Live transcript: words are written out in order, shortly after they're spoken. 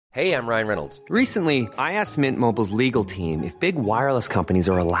Hey, I'm Ryan Reynolds. Recently, I asked Mint Mobile's legal team if big wireless companies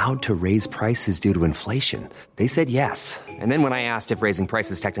are allowed to raise prices due to inflation. They said yes. And then when I asked if raising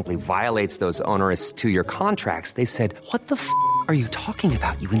prices technically violates those onerous two-year contracts, they said, "What the f*** are you talking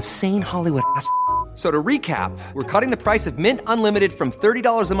about, you insane Hollywood ass?" So to recap, we're cutting the price of Mint Unlimited from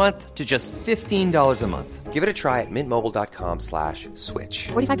 $30 a month to just $15 a month. Give it a try at mintmobile.com/switch.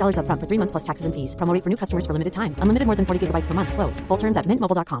 $45 up front for 3 months plus taxes and fees. Promo rate for new customers for limited time. Unlimited more than 40 gigabytes per month. Slows full terms at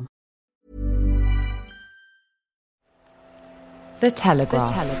mintmobile.com. The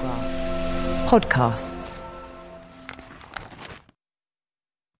Telegraph. Podcasts.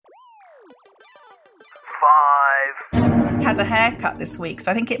 Had a haircut this week,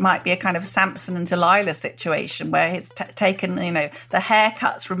 so I think it might be a kind of Samson and Delilah situation where he's taken, the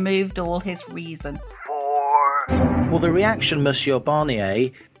haircut's removed all his reason. Well, the reaction, Monsieur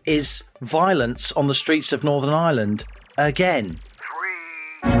Barnier, is violence on the streets of Northern Ireland again.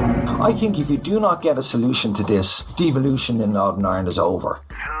 I think if you do not get a solution to this, devolution in Northern Ireland is over.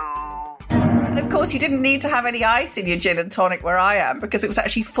 And of course, you didn't need to have any ice in your gin and tonic where I am, because it was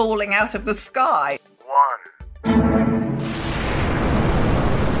actually falling out of the sky.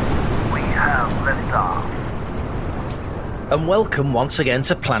 And welcome once again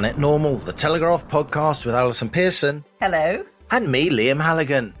to Planet Normal, the Telegraph podcast with Alison Pearson. Hello. And me, Liam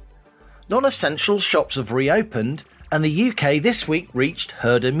Halligan. Non-essential shops have reopened, and the UK this week reached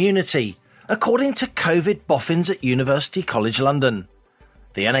herd immunity, according to COVID boffins at University College London.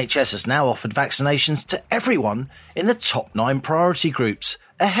 The NHS has now offered vaccinations to everyone in the top 9 priority groups,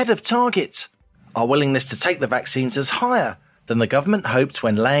 ahead of target. Our willingness to take the vaccines is higher than the government hoped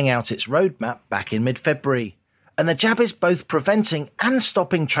when laying out its roadmap back in mid-February. And the jab is both preventing and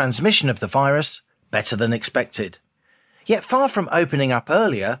stopping transmission of the virus better than expected. Yet far from opening up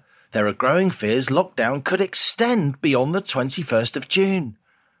earlier, there are growing fears lockdown could extend beyond the 21st of June.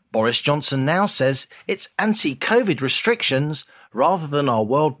 Boris Johnson now says it's anti-COVID restrictions rather than our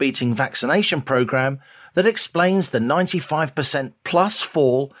world-beating vaccination programme that explains the 95% plus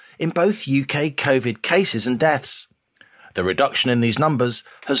fall in both UK COVID cases and deaths. The reduction in these numbers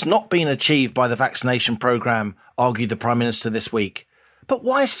has not been achieved by the vaccination programme, argued the Prime Minister this week. But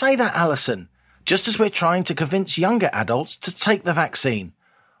why say that, Alison? Just as we're trying to convince younger adults to take the vaccine,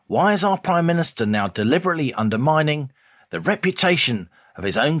 why is our Prime Minister now deliberately undermining the reputation of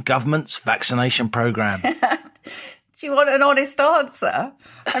his own government's vaccination programme? Do you want an honest answer?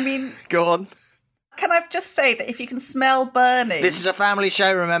 I mean... Go on. Can I just say that if you can smell burning... This is a family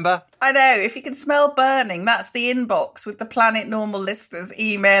show, remember? I know. If you can smell burning, that's the inbox with the Planet Normal listeners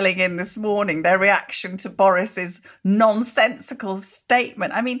emailing in this morning their reaction to Boris's nonsensical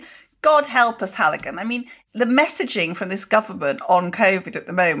statement. I mean, God help us, Halligan. I mean, the messaging from this government on COVID at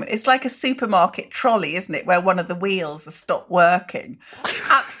the moment, it's like a supermarket trolley, isn't it, where one of the wheels has stopped working.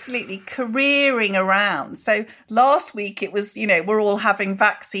 Absolutely careering around. So last week it was, we're all having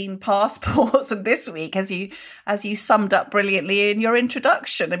vaccine passports, and this week, as you summed up brilliantly in your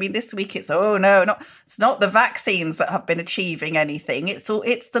introduction, I mean, this week it's it's not the vaccines that have been achieving anything. It's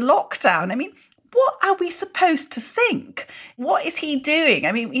the lockdown. I mean, what are we supposed to think? What is he doing?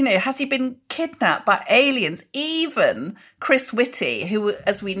 I mean, has he been kidnapped by aliens? Even Chris Whitty, who,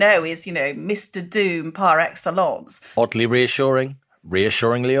 as we know, is, Mr. Doom par excellence. Oddly reassuring.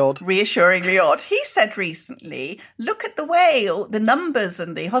 Reassuringly odd. Reassuringly odd. He said recently, look at the way the numbers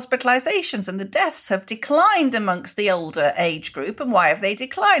and the hospitalisations and the deaths have declined amongst the older age group. And why have they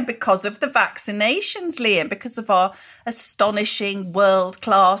declined? Because of the vaccinations, Liam, because of our astonishing,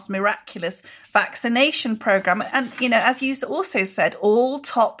 world-class, miraculous vaccination programme. And, as you also said, all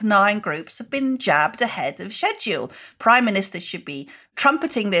top 9 groups have been jabbed ahead of schedule. Prime Minister should be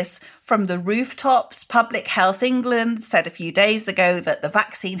trumpeting this from the rooftops. Public Health England said a few days ago that the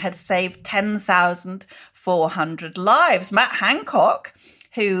vaccine had saved 10,400 lives. Matt Hancock,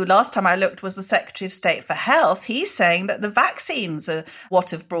 who last time I looked was the Secretary of State for Health, he's saying that the vaccines are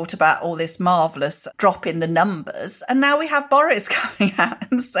what have brought about all this marvellous drop in the numbers. And now we have Boris coming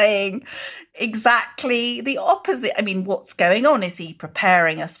out and saying exactly the opposite. I mean, what's going on? Is he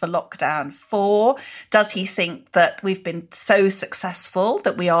preparing us for lockdown 4? Does he think that we've been so successful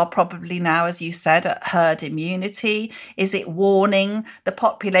that we are probably now, as you said, at herd immunity? Is it warning the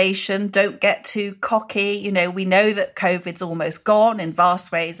population, don't get too cocky? We know that COVID's almost gone in vast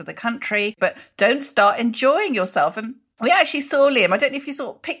swaths of the country, but don't start enjoying yourself. And we actually saw, Liam, I don't know if you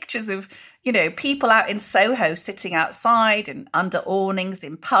saw pictures of people out in Soho sitting outside and under awnings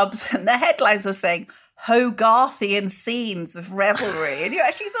in pubs, and the headlines were saying Hogarthian scenes of revelry. And you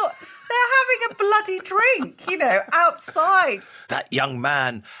actually thought, They're having a bloody drink, outside. That young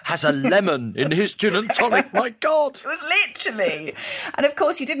man has a lemon in his gin and tonic, my God. It was literally. And of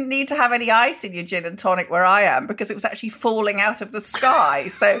course, you didn't need to have any ice in your gin and tonic where I am because it was actually falling out of the sky.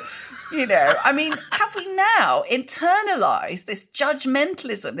 So, have we now internalized this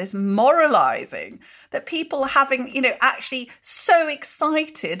judgmentalism, this moralizing, that people are having, actually so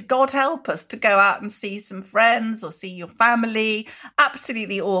excited, God help us, to go out and see some friends or see your family?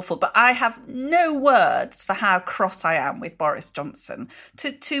 Absolutely awful. But I have no words for how cross I am with Boris Johnson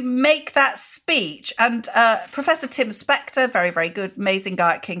to make that speech. And Professor Tim Spector, very, very good, amazing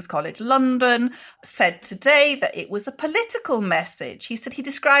guy at King's College London, said today that it was a political message. He said he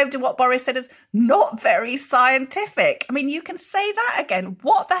described what Boris said as not very scientific. I mean, you can say that again.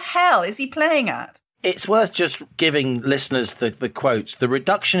 What the hell is he playing at? It's worth just giving listeners the quotes. The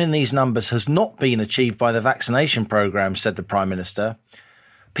reduction in these numbers has not been achieved by the vaccination programme, said the Prime Minister.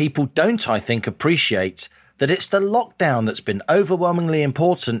 People don't, I think, appreciate that it's the lockdown that's been overwhelmingly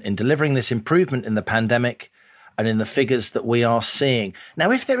important in delivering this improvement in the pandemic and in the figures that we are seeing. Now,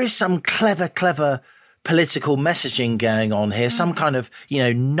 if there is some clever political messaging going on here, some kind of,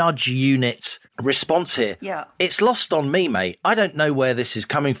 nudge unit response here. Yeah. It's lost on me, mate. I don't know where this is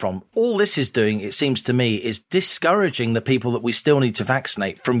coming from. All this is doing, it seems to me, is discouraging the people that we still need to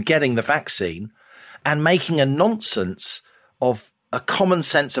vaccinate from getting the vaccine and making a nonsense of a common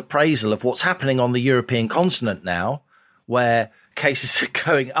sense appraisal of what's happening on the European continent now, where cases are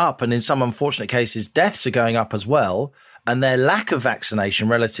going up and in some unfortunate cases, deaths are going up as well. And their lack of vaccination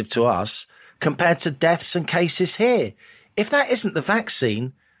relative to us compared to deaths and cases here. If that isn't the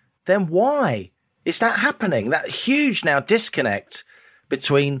vaccine, then why is that happening? That huge now disconnect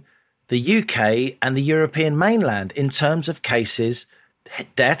between the UK and the European mainland in terms of cases,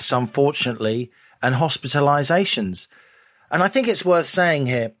 deaths, unfortunately, and hospitalizations. And I think it's worth saying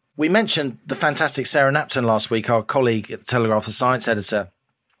here, we mentioned the fantastic Sarah Napton last week, our colleague at the Telegraph, the science editor,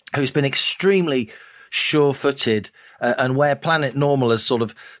 who's been extremely sure-footed and where Planet Normal has sort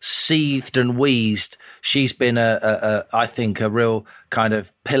of seethed and wheezed. She's been, I think, a real kind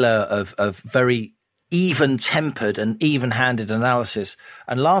of pillar of very even-tempered and even-handed analysis.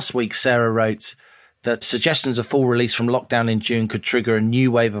 And last week, Sarah wrote that suggestions of full release from lockdown in June could trigger a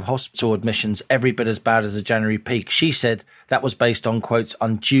new wave of hospital admissions every bit as bad as the January peak. She said that was based on, quotes,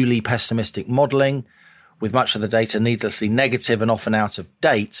 unduly pessimistic modelling, with much of the data needlessly negative and often out of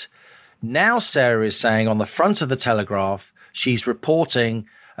date. Now Sarah is saying on the front of the Telegraph, she's reporting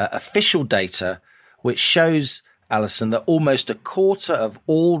official data, which shows, Alison, that almost a quarter of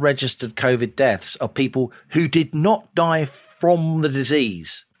all registered COVID deaths are people who did not die from the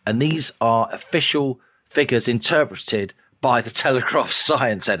disease. And these are official figures interpreted by the Telegraph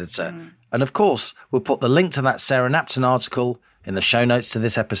science editor. And of course, we'll put the link to that Sarah Napton article in the show notes to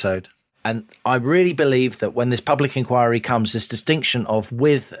this episode. And I really believe that when this public inquiry comes, this distinction of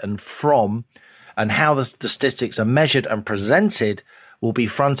with and from and how the statistics are measured and presented will be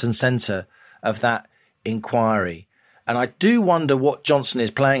front and centre of that inquiry. And I do wonder what Johnson is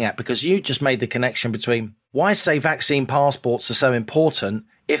playing at, because you just made the connection between why say vaccine passports are so important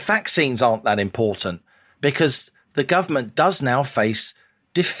if vaccines aren't that important, because the government does now face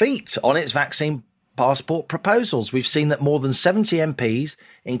defeat on its vaccine passport proposals. We've seen that more than 70 MPs,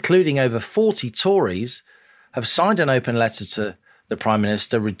 including over 40 Tories, have signed an open letter to the Prime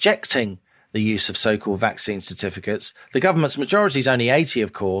Minister rejecting the use of so-called vaccine certificates. The government's majority is only 80,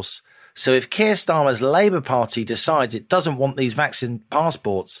 of course. So if Keir Starmer's Labour Party decides it doesn't want these vaccine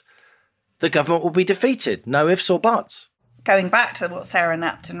passports, the government will be defeated. No ifs or buts. Going back to what Sarah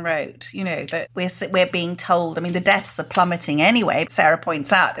Napton wrote, that we're being told, the deaths are plummeting anyway. Sarah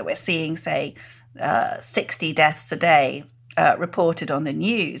points out that we're seeing, say, 60 deaths a day reported on the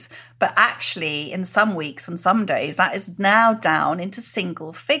news. But actually, in some weeks and some days, that is now down into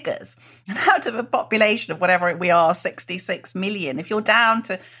single figures. And out of a population of whatever we are, 66 million, if you're down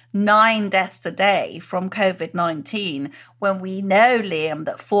to 9 deaths a day from COVID-19, when we know, Liam,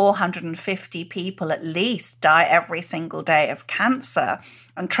 that 450 people at least die every single day of cancer.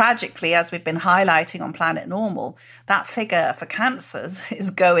 And tragically, as we've been highlighting on Planet Normal, that figure for cancers is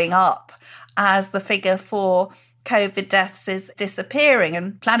going up as the figure for COVID deaths is disappearing.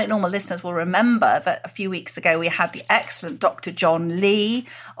 And Planet Normal listeners will remember that a few weeks ago we had the excellent Dr. John Lee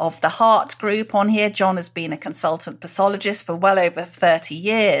of the Heart Group on here. John has been a consultant pathologist for well over 30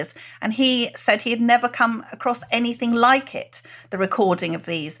 years, and he said he had never come across anything like it, the recording of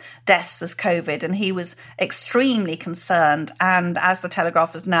these deaths as COVID, and he was extremely concerned. And as the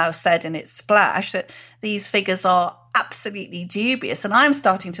Telegraph has now said in its splash, that these figures are absolutely dubious. And I'm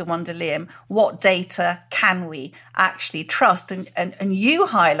starting to wonder, Liam, what data can we actually trust? And you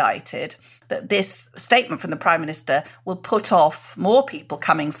highlighted that this statement from the Prime Minister will put off more people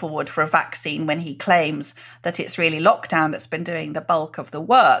coming forward for a vaccine when he claims that it's really lockdown that's been doing the bulk of the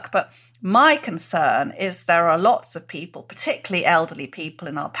work. But my concern is there are lots of people, particularly elderly people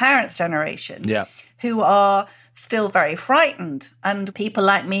in our parents' generation, who are still very frightened. And people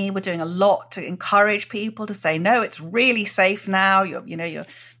like me were doing a lot to encourage people to say, no, it's really safe now. You're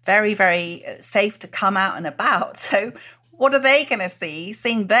very, very safe to come out and about. So what are they going to see,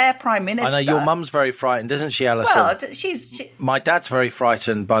 seeing their Prime Minister? I know your mum's very frightened, isn't she, Alison? Well, my dad's very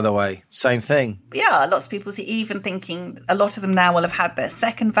frightened, by the way. Same thing. Yeah, lots of people even thinking a lot of them now will have had their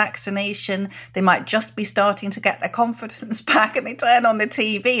second vaccination. They might just be starting to get their confidence back, and they turn on the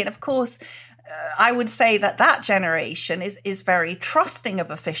TV. And of course, I would say that generation is very trusting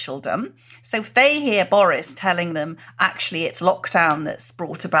of officialdom. So if they hear Boris telling them, actually, it's lockdown that's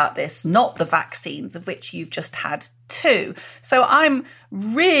brought about this, not the vaccines, of which you've just had 2. So I'm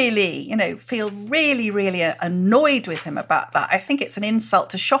really, feel really, really annoyed with him about that. I think it's an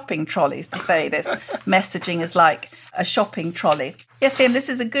insult to shopping trolleys to say this messaging is like a shopping trolley. Yes, Liam, this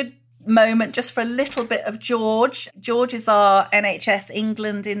is a good moment just for a little bit of George. George is our NHS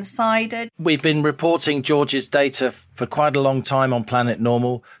England insider. We've been reporting George's data for quite a long time on Planet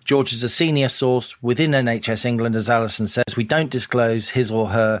Normal. George is a senior source within NHS England, as Alison says. We don't disclose his or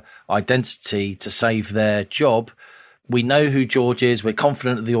her identity to save their job. We know who George is. We're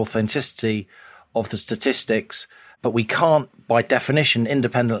confident of the authenticity of the statistics, but we can't, by definition,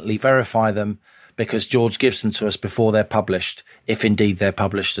 independently verify them, because George gives them to us before they're published, if indeed they're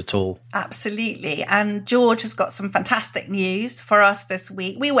published at all. Absolutely. And George has got some fantastic news for us this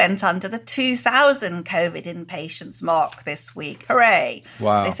week. We went under the 2,000 COVID inpatients mark this week. Hooray.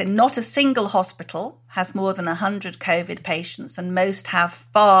 Wow. They said not a single hospital has more than 100 COVID patients, and most have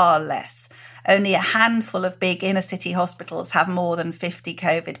far less. Only a handful of big inner city hospitals have more than 50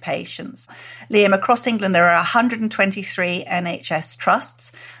 COVID patients. Liam, across England, there are 123 NHS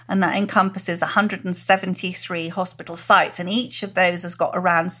trusts, and that encompasses 173 hospital sites, and each of those has got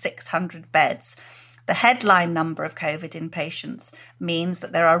around 600 beds. The headline number of COVID inpatients means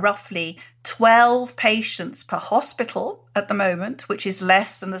that there are roughly 12 patients per hospital at the moment, which is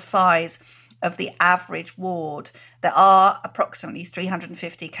less than the size of the average ward. There are approximately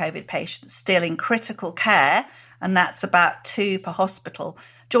 350 COVID patients still in critical care, and that's about 2 per hospital.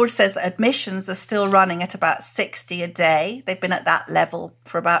 George says that admissions are still running at about 60 a day. They've been at that level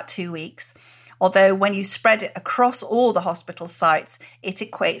for about 2 weeks. Although when you spread it across all the hospital sites, it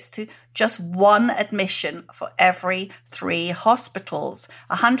equates to just 1 admission for every 3 hospitals.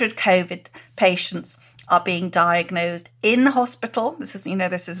 100 COVID patients are being diagnosed in hospital. This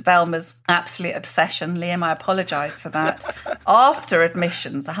is Velma's absolute obsession. Liam, I apologise for that. After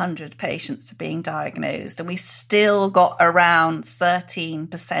admissions, 100 patients are being diagnosed, and we still got around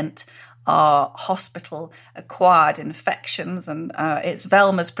 13% are hospital-acquired infections. And it's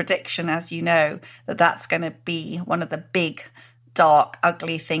Velma's prediction, as you know, that that's going to be one of the big, dark,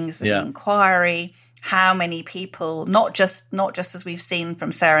 ugly things in the inquiry. How many people, not just as we've seen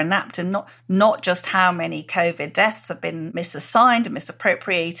from Sarah Napton, not just how many COVID deaths have been misassigned and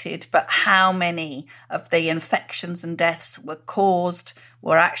misappropriated, but how many of the infections and deaths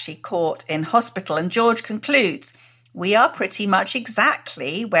were actually caught in hospital. And George concludes, we are pretty much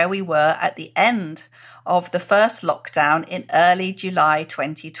exactly where we were at the end of the first lockdown in early July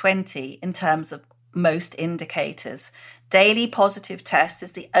 2020 in terms of most indicators. Daily positive tests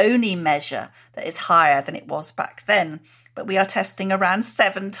is the only measure that is higher than it was back then. But we are testing around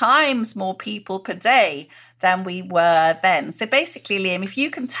 7 times more people per day than we were then. So basically, Liam, if you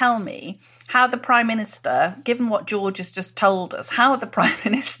can tell me how the Prime Minister, given what George has just told us, how the Prime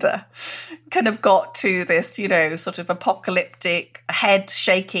Minister kind of got to this, sort of apocalyptic,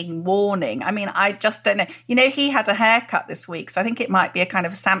 head-shaking warning. I mean, I just don't know. He had a haircut this week, so I think it might be a kind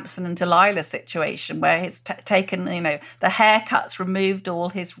of Samson and Delilah situation where he's taken, the haircuts removed all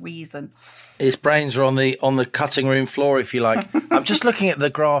his reason. His brains are on the cutting room floor, if you like. I'm just looking at the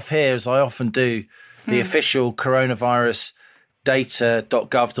graph here, as I often do, the official coronavirus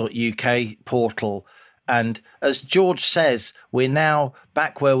data.gov.uk portal. And as George says, we're now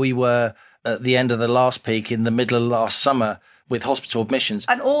back where we were at the end of the last peak in the middle of last summer with hospital admissions.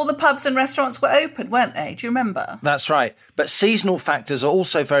 And all the pubs and restaurants were open, weren't they? Do you remember? That's right. But seasonal factors are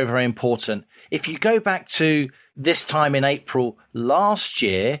also very, very important. If you go back to this time in April last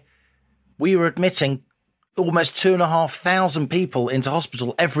year, we were admitting almost 2,500 people into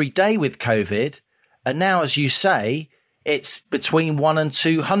hospital every day with COVID. And now, as you say, it's between 1 and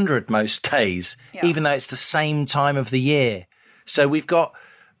 200 most days, even though it's the same time of the year. So we've got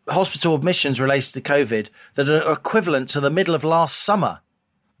hospital admissions related to COVID that are equivalent to the middle of last summer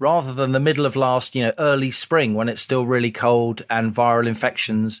rather than the middle of last, early spring when it's still really cold and viral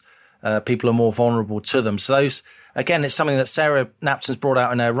infections, people are more vulnerable to them. So those, again, it's something that Sarah Knapton's brought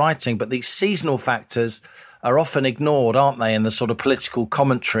out in her writing, but these seasonal factors are often ignored, aren't they, in the sort of political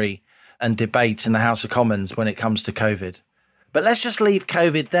commentary and debate in the House of Commons when it comes to COVID. But let's just leave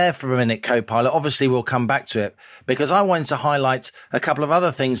COVID there for a minute, Co-Pilot. Obviously, we'll come back to it because I wanted to highlight a couple of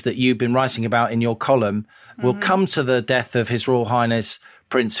other things that you've been writing about in your column. We'll come to the death of His Royal Highness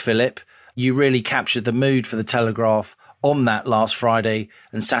Prince Philip. You really captured the mood for the Telegraph on that last Friday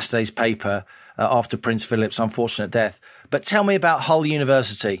and Saturday's paper after Prince Philip's unfortunate death. But tell me about Hull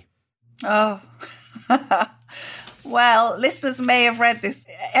University. Oh, well, listeners may have read this.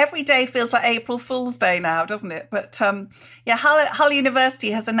 Every day feels like April Fool's Day now, doesn't it? But Hull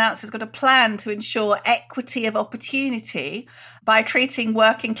University has announced it's got a plan to ensure equity of opportunity by treating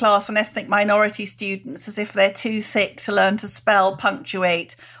working class and ethnic minority students as if they're too sick to learn to spell,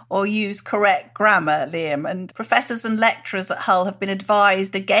 punctuate, or use correct grammar, Liam. And professors and lecturers at Hull have been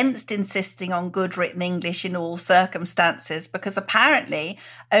advised against insisting on good written English in all circumstances because apparently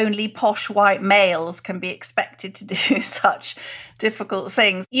only posh white males can be expected to do such difficult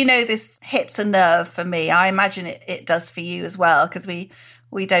things. This hits a nerve for me. I imagine it does for you as well, because we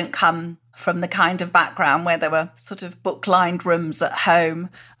don't come from the kind of background where there were sort of book-lined rooms at home,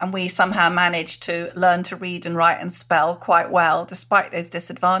 and we somehow managed to learn to read and write and spell quite well despite those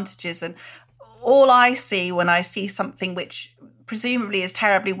disadvantages. And all I see when I see something which presumably is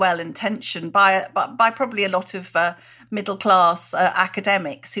terribly well-intentioned by probably a lot of middle-class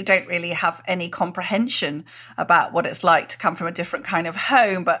academics who don't really have any comprehension about what it's like to come from a different kind of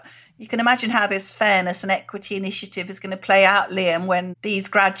home, but you can imagine how this fairness and equity initiative is going to play out, Liam, when these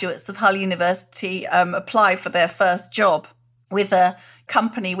graduates of Hull University apply for their first job with a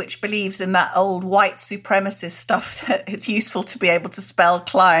company which believes in that old white supremacist stuff that it's useful to be able to spell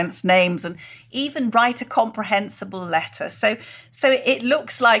clients' names and even write a comprehensible letter. So it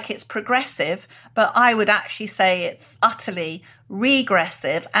looks like it's progressive, but I would actually say it's utterly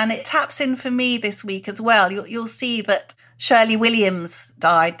regressive. And it taps in for me this week as well. You'll see that Shirley Williams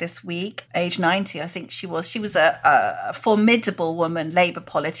died this week, age 90, I think she was. She was a formidable woman, Labour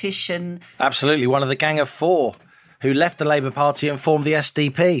politician. Absolutely, one of the Gang of Four who left the Labour Party and formed the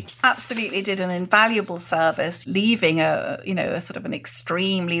SDP. Absolutely did an invaluable service, leaving a sort of an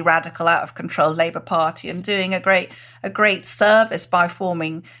extremely radical, out of control Labour Party and doing a great service by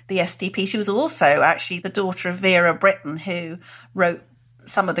forming the SDP. She was also actually the daughter of Vera Brittain, who wrote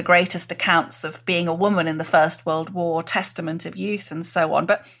some of the greatest accounts of being a woman in the First World War, Testament of Youth and so on.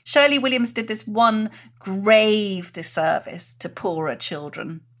 But Shirley Williams did this one grave disservice to poorer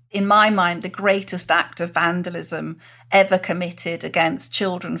children. In my mind, the greatest act of vandalism ever committed against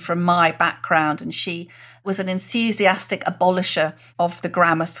children from my background. And she was an enthusiastic abolisher of the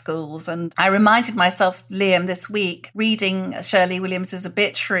grammar schools. And I reminded myself, Liam, this week, reading Shirley Williams's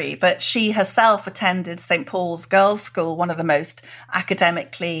obituary, that she herself attended St. Paul's Girls' School, one of the most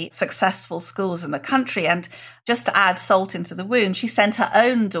academically successful schools in the country. And just to add salt into the wound, she sent her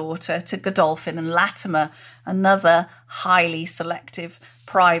own daughter to Godolphin and Latimer, another highly selective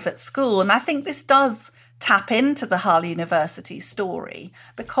private school. And I think this does tap into the Hull University story,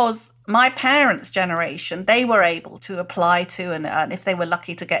 because my parents' generation, they were able to apply to and if they were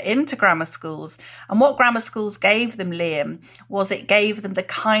lucky to get into grammar schools. And what grammar schools gave them, Liam, was it gave them the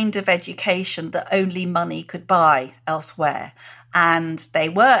kind of education that only money could buy elsewhere. And they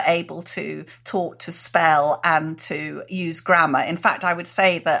were able to taught to spell and to use grammar. In fact, I would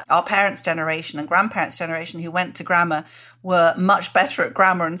say that our parents' generation and grandparents' generation who went to grammar were much better at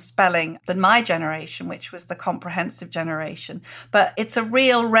grammar and spelling than my generation, which was the comprehensive generation. But it's a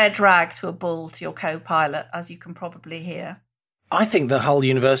real red rag to a bull to your co-pilot, as you can probably hear. I think the Hull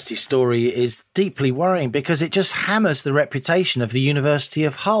University story is deeply worrying because it just hammers the reputation of the University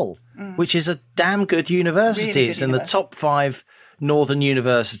of Hull, which is a damn good university. Really good it's in the top 5 northern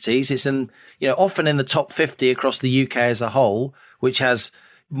universities. It's often in the top 50 across the UK as a whole, which has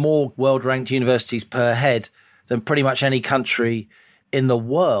more world-ranked universities per head than pretty much any country in the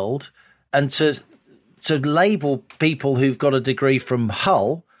world. And to label people who've got a degree from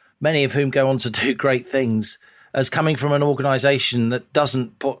Hull, many of whom go on to do great things, as coming from an organisation that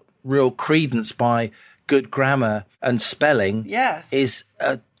doesn't put real credence by good grammar and spelling, is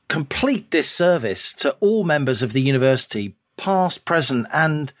a complete disservice to all members of the university, past, present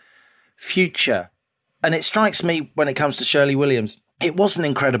and future. And it strikes me when it comes to Shirley Williams, it was an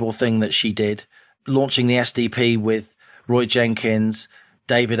incredible thing that she did, launching the SDP with Roy Jenkins,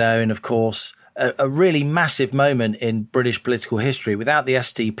 David Owen, of course, a really massive moment in British political history. Without the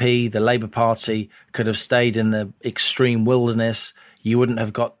SDP, the Labour Party could have stayed in the extreme wilderness. You wouldn't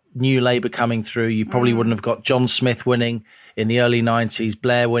have got New Labour coming through. You probably wouldn't have got John Smith winning in the early 90s,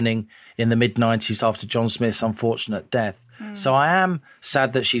 Blair winning in the mid-90s after John Smith's unfortunate death. So I am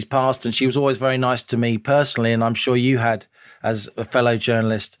sad that she's passed, and she was always very nice to me personally, and I'm sure you had, as a fellow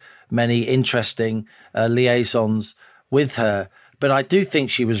journalist, many interesting liaisons with her. But I do think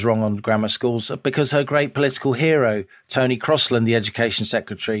she was wrong on grammar schools because her great political hero, Tony Crosland, the Education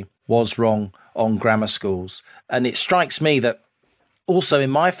Secretary, was wrong on grammar schools. And it strikes me that also in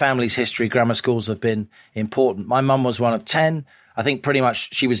my family's history, grammar schools have been important. My mum was one of 10. I think pretty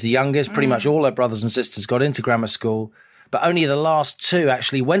much she was the youngest. Pretty much all her brothers and sisters got into grammar school. But only the last 2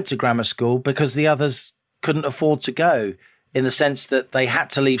 actually went to grammar school because the others couldn't afford to go, in the sense that they had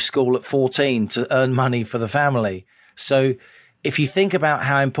to leave school at 14 to earn money for the family. So if you think about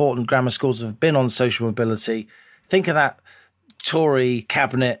how important grammar schools have been on social mobility, think of that Tory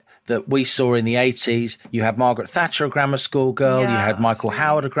cabinet that we saw in the 80s. You had Margaret Thatcher, a grammar school girl. Yeah, you had Michael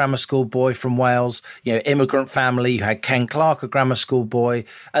Howard, a grammar school boy from Wales. You know, immigrant family. You had Ken Clarke, a grammar school boy.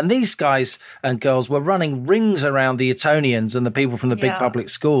 And these guys and girls were running rings around the Etonians and the people from the big public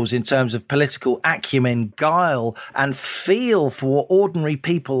schools in terms of political acumen, guile, and feel for what ordinary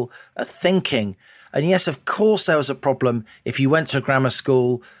people are thinking. And yes, of course, there was a problem. If you went to a grammar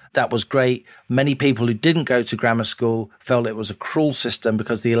school, that was great. Many people who didn't go to grammar school felt it was a cruel system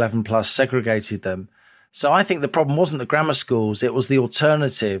because the 11 plus segregated them. So I think the problem wasn't the grammar schools. It was the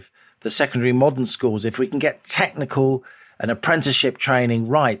alternative, the secondary modern schools. If we can get technical and apprenticeship training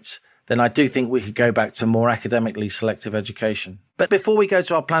right, then I do think we could go back to more academically selective education. But before we go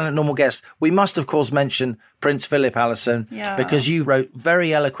to our Planet Normal guest, we must, of course, mention Prince Philip, Alison, because you wrote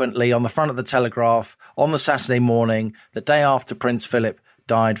very eloquently on the front of the Telegraph on the Saturday morning, the day after Prince Philip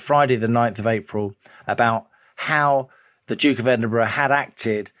died, Friday the 9th of April, about how the Duke of Edinburgh had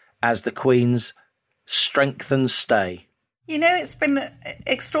acted as the Queen's strengthened stay. You know, it's been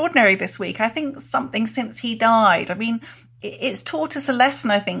extraordinary this week. I think something since he died. I mean, it's taught us a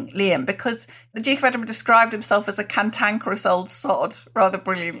lesson, I think, Liam, because the Duke of Edinburgh described himself as a cantankerous old sod rather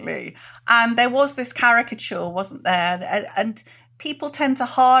brilliantly. And there was this caricature, wasn't there? And people tend to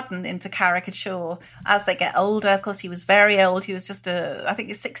harden into caricature as they get older. Of course, he was very old. He was just, I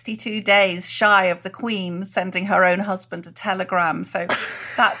think, 62 days shy of the Queen sending her own husband a telegram. So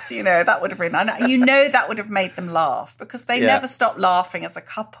that's, you know, that would have been, and you know, that would have made them laugh because they never stopped laughing as a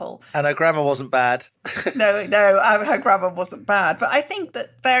couple. And her grammar wasn't bad. No, her grammar wasn't bad. But I think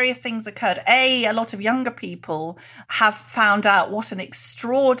that various things occurred. A lot of younger people have found out what an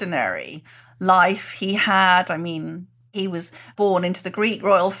extraordinary life he had. I mean, he was born into the Greek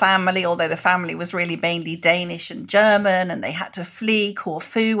royal family, although the family was really mainly Danish and German, and they had to flee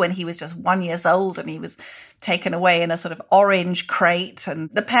Corfu when he was just 1 year old, and he was taken away in a sort of orange crate. And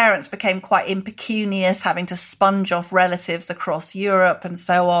the parents became quite impecunious, having to sponge off relatives across Europe and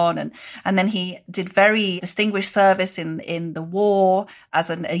so on. And then he did very distinguished service in the war as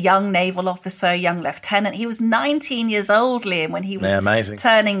a young naval officer, young lieutenant. He was 19 years old, Liam, when he was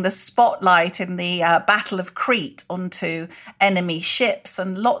turning the spotlight in the Battle of Crete onto enemy ships.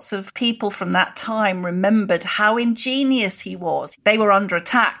 And lots of people from that time remembered how ingenious he was. They were under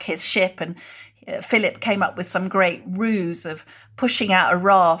attack, his ship, and Philip came up with some great ruse of pushing out a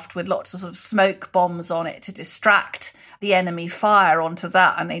raft with lots of sort of smoke bombs on it to distract the enemy fire onto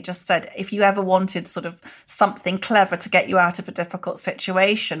that. And they just said, if you ever wanted sort of something clever to get you out of a difficult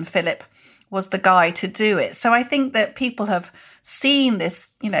situation, Philip was the guy to do it. So I think that people have seen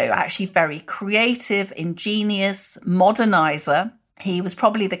this, you know, actually very creative, ingenious modernizer. He was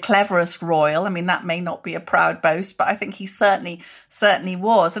probably the cleverest royal. I mean, that may not be a proud boast, but I think he certainly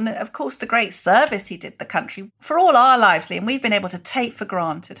was. And of course, the great service he did the country for all our lives, Liam. We've been able to take for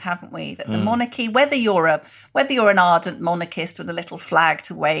granted, haven't we, that the monarchy, whether you're an ardent monarchist with a little flag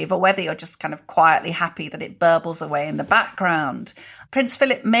to wave, or whether you're just kind of quietly happy that it burbles away in the background. Prince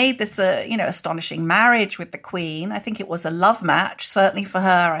Philip made this astonishing marriage with the Queen. I think it was a love match, certainly for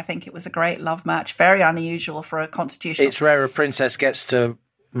her. I think it was a great love match, very unusual for a constitutional. It's rare a princess gets to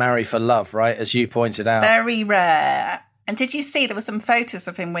marry for love, right? As you pointed out. Very rare. And did you see there were some photos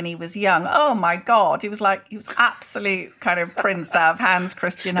of him when he was young? Oh my God, he was absolute kind of prince out of Hans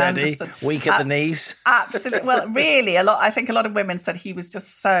Christian Steady, Andersen. Weak at the knees. Absolutely. Well, really, I think a lot of women said he was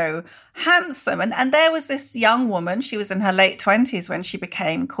just so handsome. And there was this young woman, she was in her late 20s when she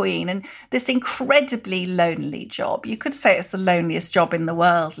became queen, and this incredibly lonely job. You could say it's the loneliest job in the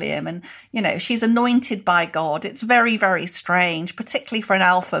world, Liam. And, you know, she's anointed by God. It's very, very strange, particularly for an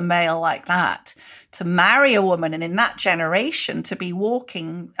alpha male like that, to marry a woman and in that generation to be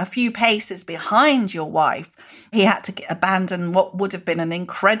walking a few paces behind your wife, he had to abandon what would have been an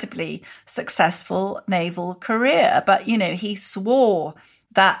incredibly successful naval career. But, you know, he swore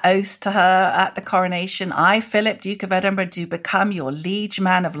that oath to her at the coronation: I, Philip, Duke of Edinburgh, do become your liege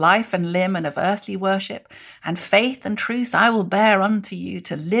man of life and limb and of earthly worship, and faith and truth I will bear unto you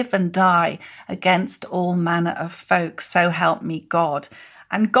to live and die against all manner of folk, so help me God.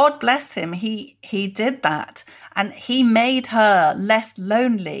 And God bless him, he did that. And he made her less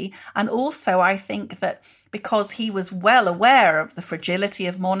lonely. And also I think that because he was well aware of the fragility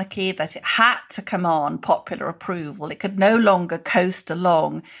of monarchy, that it had to come on popular approval. It could no longer coast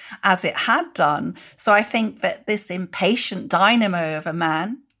along as it had done. So I think that this impatient dynamo of a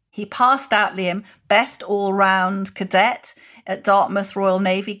man, he passed out, Liam, best all-round cadet at Dartmouth Royal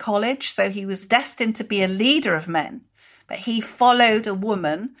Navy College. So he was destined to be a leader of men. But he followed a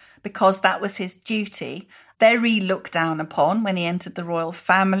woman because that was his duty. Very looked down upon when he entered the royal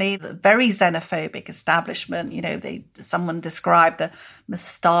family, the very xenophobic establishment. You know, someone described the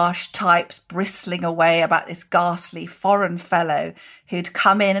moustache types bristling away about this ghastly foreign fellow who'd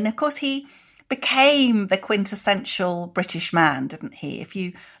come in. And of course, he became the quintessential British man, didn't he? If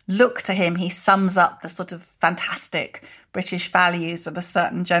you look to him, he sums up the sort of fantastic British values of a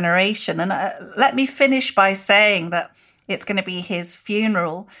certain generation. And let me finish by saying that it's going to be his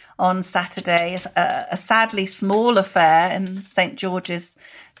funeral on Saturday, a sadly small affair in St. George's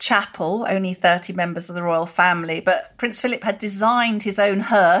Chapel, only 30 members of the royal family. But Prince Philip had designed his own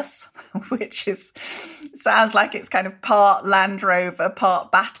hearse, which sounds like it's kind of part Land Rover,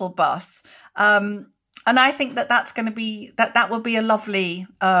 part battle bus. And I think that's going to be, that will be a lovely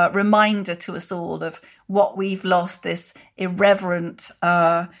reminder to us all of what we've lost, this irreverent,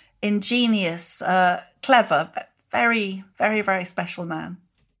 ingenious, clever, very, very, very special man.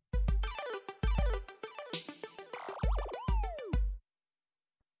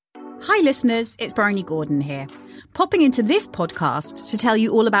 Hi listeners, it's Bryony Gordon here, popping into this podcast to tell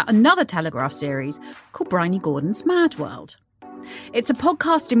you all about another Telegraph series called Bryony Gordon's Mad World. It's a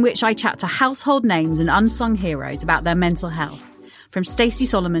podcast in which I chat to household names and unsung heroes about their mental health, from Stacey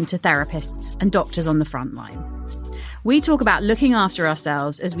Solomon to therapists and doctors on the front line. We talk about looking after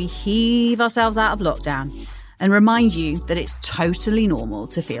ourselves as we heave ourselves out of lockdown and remind you that it's totally normal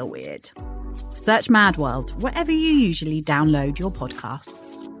to feel weird. Search Mad World wherever you usually download your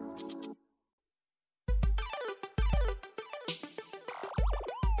podcasts.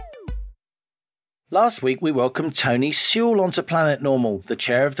 Last week, we welcomed Tony Sewell onto Planet Normal, the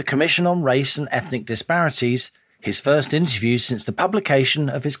chair of the Commission on Race and Ethnic Disparities, his first interview since the publication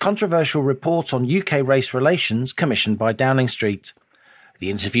of his controversial report on UK race relations commissioned by Downing Street. The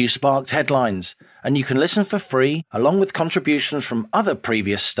interview sparked headlines, and you can listen for free, along with contributions from other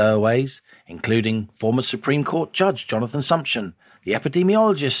previous stowaways, including former Supreme Court Judge Jonathan Sumption, the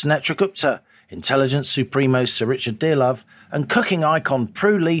epidemiologist Sunetra Gupta, Intelligence Supremo Sir Richard Dearlove, and cooking icon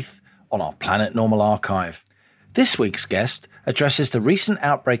Prue Leith on our Planet Normal archive. This week's guest addresses the recent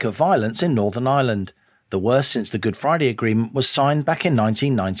outbreak of violence in Northern Ireland, the worst since the Good Friday Agreement was signed back in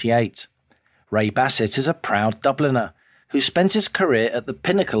 1998. Ray Bassett is a proud Dubliner who spent his career at the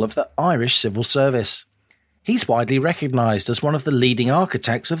pinnacle of the Irish civil service. He's widely recognised as one of the leading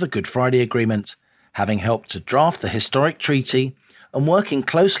architects of the Good Friday Agreement, having helped to draft the historic treaty and working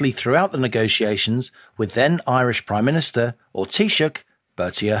closely throughout the negotiations with then Irish Prime Minister, or Taoiseach,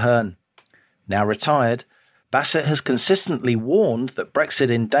 Bertie Ahern. Now retired, Bassett has consistently warned that Brexit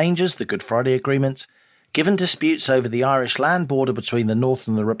endangers the Good Friday Agreement, given disputes over the Irish land border between the North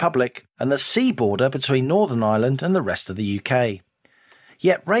and the Republic and the sea border between Northern Ireland and the rest of the UK.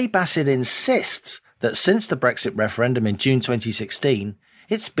 Yet Ray Bassett insists that since the Brexit referendum in June 2016,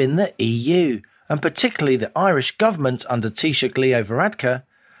 it's been the EU, and particularly the Irish government under Taoiseach Leo Varadkar,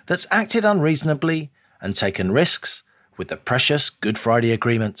 that's acted unreasonably and taken risks with the precious Good Friday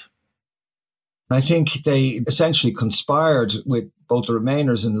Agreement. I think they essentially conspired with both the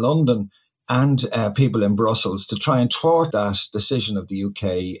Remainers in London and people in Brussels to try and thwart that decision of the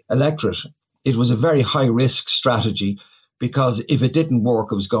UK electorate. It was a very high-risk strategy because if it didn't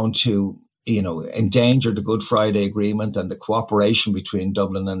work, it was going to, endanger the Good Friday Agreement and the cooperation between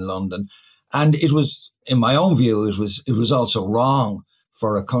Dublin and London. And it was, in my own view, it was also wrong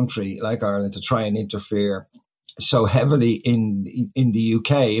for a country like Ireland to try and interfere so heavily in the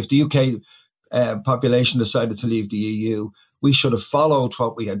UK. If the UK population decided to leave the EU, we should have followed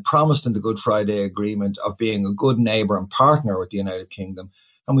what we had promised in the Good Friday Agreement of being a good neighbour and partner with the United Kingdom.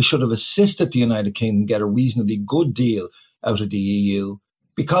 And we should have assisted the United Kingdom get a reasonably good deal out of the EU,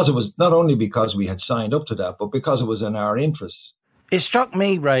 because it was not only because we had signed up to that, but because it was in our interests. It struck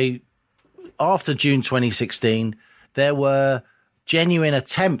me, Ray, after June 2016, there were genuine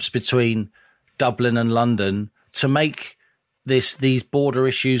attempts between Dublin and London to make these border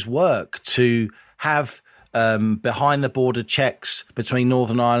issues work, to have behind the border checks between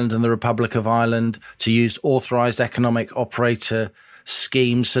Northern Ireland and the Republic of Ireland, to use authorised economic operator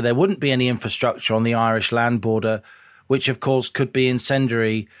schemes so there wouldn't be any infrastructure on the Irish land border, which of course could be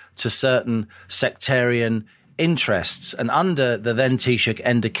incendiary to certain sectarian interests. And under the then Taoiseach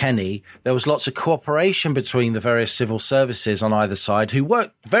Enda Kenny, there was lots of cooperation between the various civil services on either side, who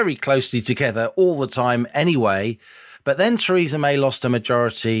worked very closely together all the time anyway. But then Theresa May lost a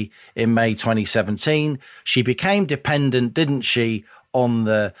majority in May 2017. She became dependent, didn't she, on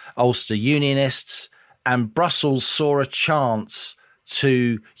the Ulster Unionists, and Brussels saw a chance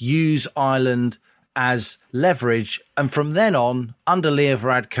to use Ireland as leverage. And from then on, under Leo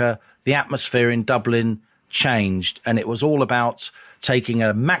Varadkar, the atmosphere in Dublin changed. And it was all about taking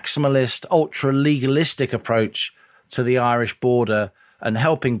a maximalist, ultra-legalistic approach to the Irish border and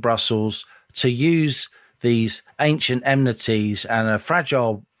helping Brussels to use these ancient enmities and a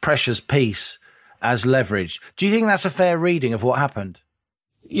fragile, precious peace as leverage. Do you think that's a fair reading of what happened?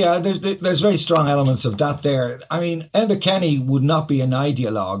 Yeah, there's very strong elements of that there. I mean, Enda Kenny would not be an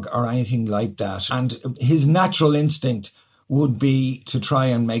ideologue or anything like that. And his natural instinct would be to try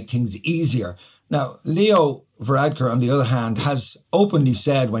and make things easier. Now, Leo Varadkar, on the other hand, has openly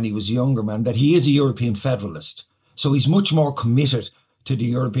said when he was a younger man that he is a European federalist. So he's much more committed to the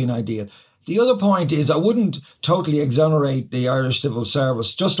European ideal. The other point is I wouldn't totally exonerate the Irish civil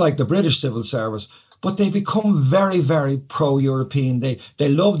service, just like the British civil service, but they become very, very pro-European. They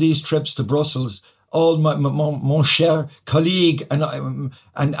love these trips to Brussels. All mon cher colleague and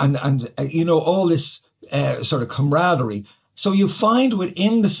you know, all this sort of camaraderie. So you find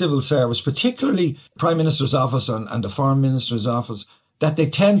within the civil service, particularly Prime Minister's office and the Foreign Minister's office, that they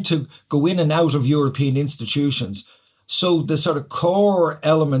tend to go in and out of European institutions. So the sort of core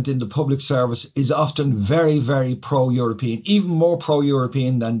element in the public service is often very, very pro-European, even more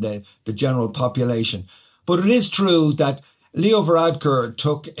pro-European than the general population. But it is true that Leo Varadkar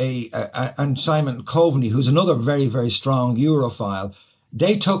took and Simon Coveney, who's another very, very strong Europhile,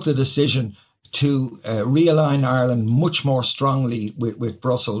 they took the decision to realign Ireland much more strongly with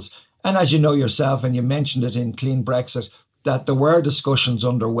Brussels. And as you know yourself, and you mentioned it in Clean Brexit, that there were discussions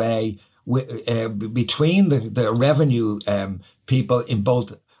underway between the revenue people in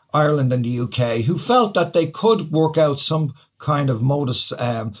both Ireland and the UK, who felt that they could work out some kind of modus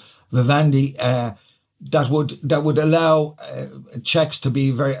vivendi that would allow checks to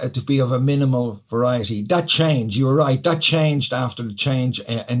be of a minimal variety. That changed. You were right. That changed after the change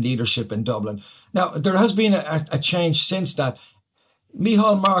in leadership in Dublin. Now there has been a change since that.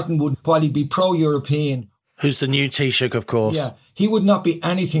 Micheál Martin would, while he'd be pro-European, who's the new Taoiseach, of course. Yeah, he would not be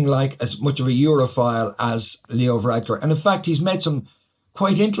anything like as much of a Europhile as Leo Varadkar. And in fact, he's made some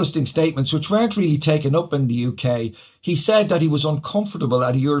quite interesting statements which weren't really taken up in the UK. He said that he was uncomfortable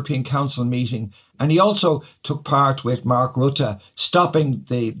at a European Council meeting. And he also took part with Mark Rutte stopping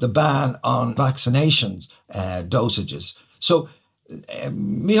the ban on vaccinations dosages. So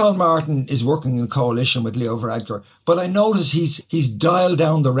Micheál Martin is working in coalition with Leo Varadkar. But I notice he's dialed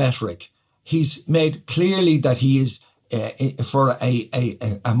down the rhetoric. He's made clearly that he is for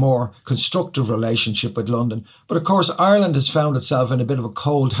a more constructive relationship with London. But of course, Ireland has found itself in a bit of a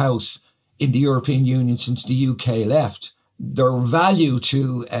cold house in the European Union since the UK left. Their value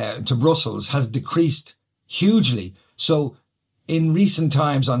to Brussels has decreased hugely. So in recent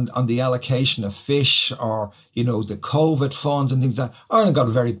times on the allocation of fish or, you know, the COVID funds and things like that, Ireland got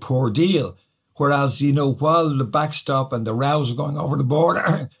a very poor deal. Whereas, you know, while the backstop and the rows were going over the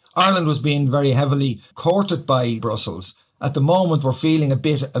border, Ireland was being very heavily courted by Brussels. At the moment, we're feeling a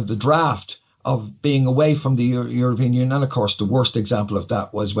bit of the draft of being away from the European Union. And of course, the worst example of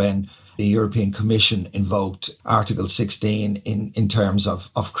that was when the European Commission invoked Article 16 in terms of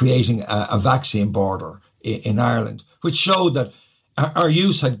creating a vaccine border in Ireland, which showed that our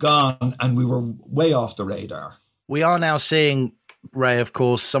use had gone and we were way off the radar. We are now seeing, Ray, of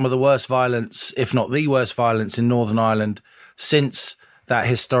course, some of the worst violence, if not the worst violence in Northern Ireland since that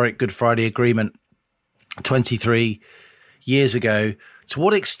historic Good Friday Agreement 23 years ago. To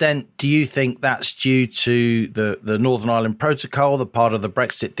what extent do you think that's due to the Northern Ireland Protocol, the part of the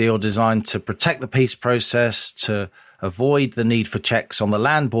Brexit deal designed to protect the peace process, to avoid the need for checks on the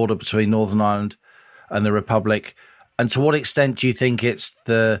land border between Northern Ireland and the Republic? And to what extent do you think it's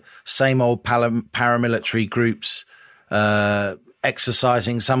the same old paramilitary groups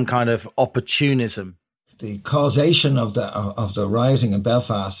exercising some kind of opportunism? The causation of the rioting in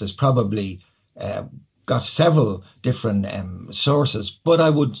Belfast is probably got several different sources, but I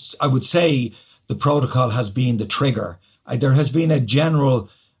would say the protocol has been the trigger. There has been a general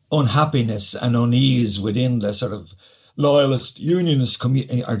unhappiness and unease within the sort of loyalist unionist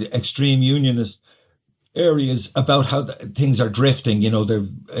community or the extreme unionist areas about how things are drifting. You know,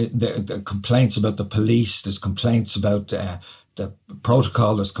 the complaints about the police, there's complaints about the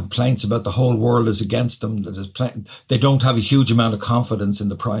protocol, there's complaints about the whole world is against them. They don't have a huge amount of confidence in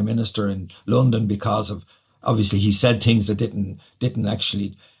the Prime Minister in London because of, obviously, he said things that didn't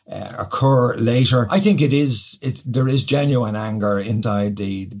actually occur later. I think there is genuine anger inside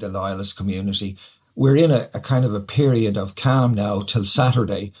the loyalist community. We're in a kind of a period of calm now till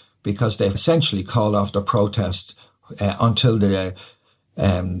Saturday, because they've essentially called off the protests until the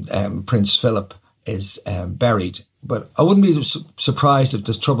Prince Philip is buried. But I wouldn't be surprised if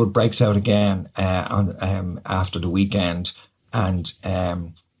this trouble breaks out again after the weekend. And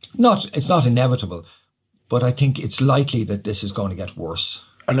it's not inevitable, but I think it's likely that this is going to get worse.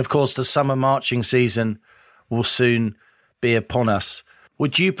 And of course, the summer marching season will soon be upon us.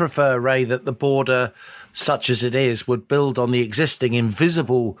 Would you prefer, Ray, that the border, such as it is, would build on the existing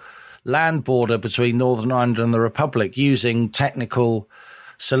invisible land border between Northern Ireland and the Republic using technical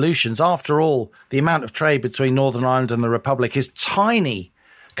solutions? After all, the amount of trade between Northern Ireland and the Republic is tiny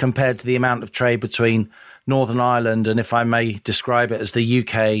compared to the amount of trade between Northern Ireland and, if I may describe it as the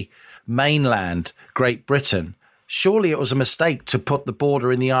UK mainland, Great Britain. Surely it was a mistake to put the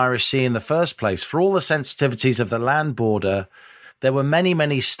border in the Irish Sea in the first place. For all the sensitivities of the land border, there were many,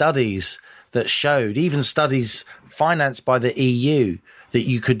 many studies that showed, even studies financed by the EU, that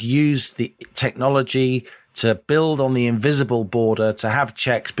you could use the technology to build on the invisible border to have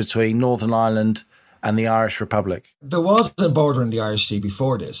checks between Northern Ireland and the Irish Republic. There was a border in the Irish Sea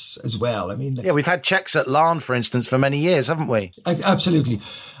before this as well. I mean, yeah, we've had checks at Larne, for instance, for many years, haven't we? Absolutely.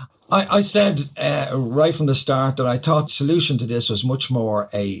 I said right from the start that I thought the solution to this was much more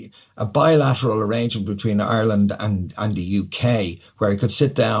a bilateral arrangement between Ireland and the UK, where it could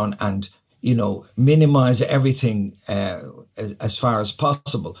sit down and, you know, minimise everything as far as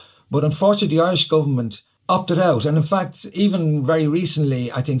possible. But unfortunately, the Irish government opted out. And in fact, even very recently,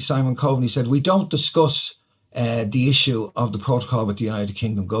 I think Simon Coveney said, we don't discuss the issue of the protocol with the United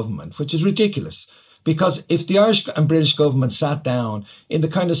Kingdom government, which is ridiculous. Because if the Irish and British government sat down in the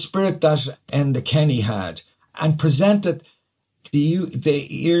kind of spirit that Enda Kenny had and presented the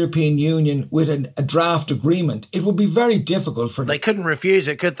European Union with a draft agreement, it would be very difficult for them. They couldn't refuse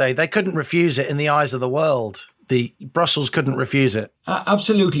it, could they? They couldn't refuse it in the eyes of the world. Brussels couldn't refuse it.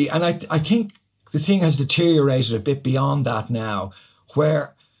 Absolutely. And I think the thing has deteriorated a bit beyond that now,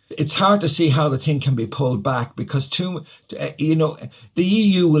 where it's hard to see how the thing can be pulled back because, the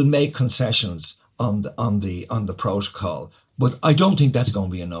EU will make concessions on the protocol, but I don't think that's going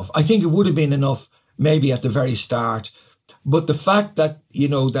to be enough. I think it would have been enough maybe at the very start, but the fact that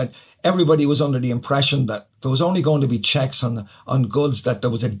that everybody was under the impression that there was only going to be checks on goods, that there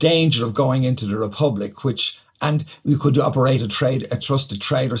was a danger of going into the Republic, and we could operate a trusted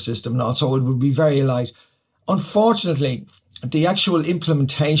trader system, and also it would be very light. Unfortunately, the actual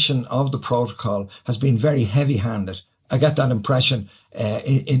implementation of the protocol has been very heavy-handed. I get that impression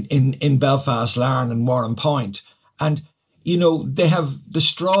in Belfast, Larne and Warren Point. And, they have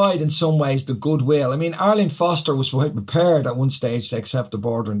destroyed in some ways the goodwill. I mean, Arlene Foster was quite prepared at one stage to accept the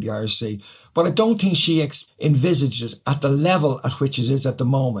border in the Irish Sea, but I don't think she envisaged it at the level at which it is at the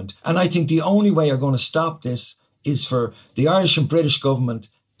moment. And I think the only way you're going to stop this is for the Irish and British government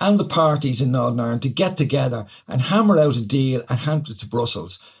and the parties in Northern Ireland to get together and hammer out a deal and hand it to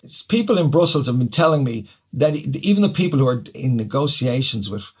Brussels. People in Brussels have been telling me that even the people who are in negotiations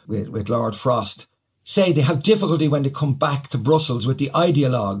with Lord Frost say they have difficulty when they come back to Brussels with the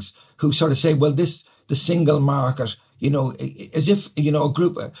ideologues who sort of say, well, the single market, as if, a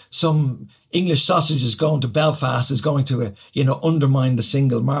group, some English sausages going to Belfast is going to, undermine the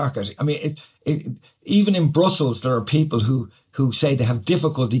single market. I mean, even in Brussels, there are people who say they have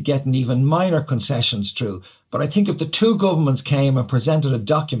difficulty getting even minor concessions through. But I think if the two governments came and presented a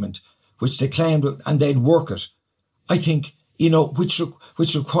document which they claimed, and they'd work it, I think,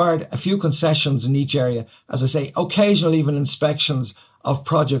 which required a few concessions in each area, as I say, occasional even inspections of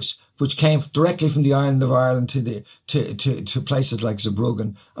projects which came directly from the island of Ireland to places like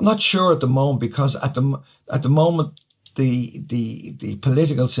Zeebrugge. I'm not sure at the moment, because at the moment the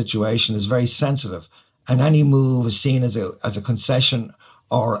political situation is very sensitive, and any move is seen as a concession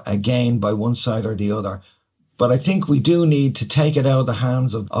or a gain by one side or the other. But I think we do need to take it out of the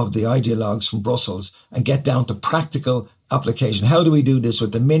hands of the ideologues from Brussels and get down to practical application. How do we do this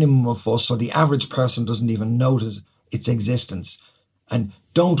with the minimum of fuss so the average person doesn't even notice its existence? And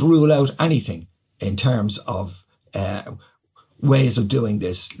don't rule out anything. in terms of ways of doing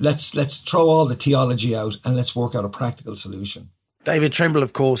this. Let's throw all the theology out and let's work out a practical solution. David Trimble,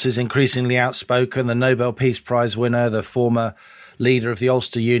 of course, is increasingly outspoken, the Nobel Peace Prize winner, the former leader of the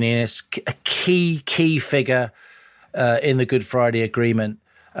Ulster Unionists, a key figure in the Good Friday Agreement.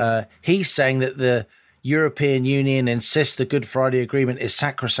 He's saying that the European Union insists the Good Friday Agreement is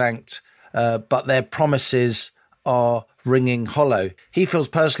sacrosanct, but their promises are ringing hollow. He feels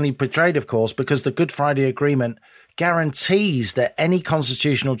personally betrayed, of course, because the Good Friday Agreement guarantees that any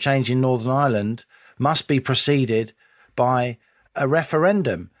constitutional change in Northern Ireland must be preceded by a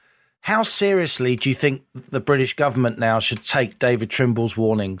referendum. How seriously do you think the British government now should take David Trimble's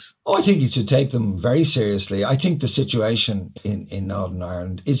warnings? Oh, I think you should take them very seriously. I think the situation in Northern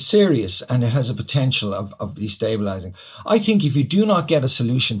Ireland is serious and it has a potential of destabilising. I think if you do not get a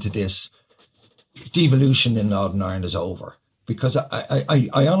solution to this, devolution in Northern Ireland is over. Because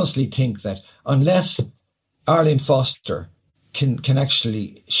I honestly think that unless Arlene Foster can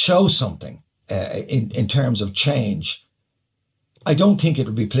actually show something in terms of change, I don't think it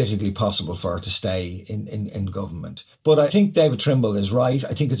would be politically possible for her to stay in government. But I think David Trimble is right.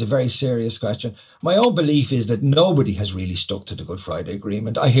 I think it's a very serious question. My own belief is that nobody has really stuck to the Good Friday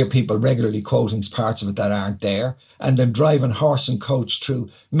Agreement. I hear people regularly quoting parts of it that aren't there and then driving horse and coach through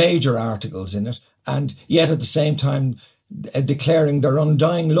major articles in it. And yet at the same time, declaring their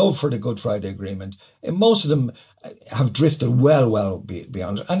undying love for the Good Friday Agreement. And most of them have drifted well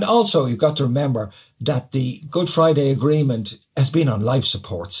beyond it. And also, you've got to remember that the Good Friday Agreement has been on life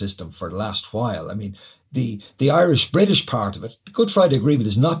support system for the last while. I mean, the Irish-British part of it, the Good Friday Agreement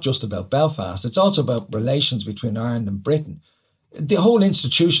is not just about Belfast. It's also about relations between Ireland and Britain. The whole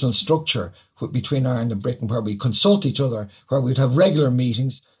institutional structure between Ireland and Britain, where we consult each other, where we'd have regular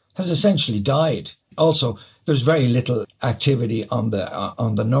meetings, has essentially died. Also, there's very little activity on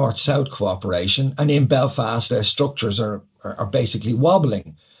the north-south cooperation, and in Belfast, their structures are basically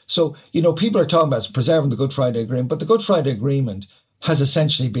wobbling. So, people are talking about preserving the Good Friday Agreement, but the Good Friday Agreement has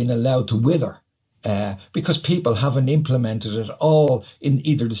essentially been allowed to wither because people haven't implemented it all in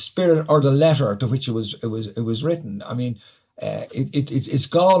either the spirit or the letter to which it was written. I mean, it's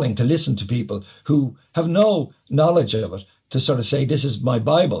galling to listen to people who have no knowledge of it to sort of say, this is my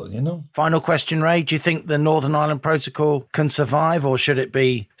Bible, Final question, Ray. Do you think the Northern Ireland Protocol can survive, or should it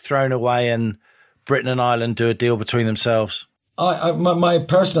be thrown away and Britain and Ireland do a deal between themselves? My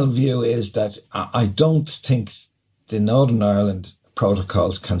personal view is that I don't think the Northern Ireland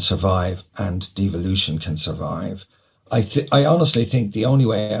protocols can survive and devolution can survive. I honestly think the only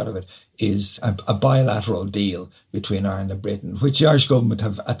way out of it is a bilateral deal between Ireland and Britain, which the Irish government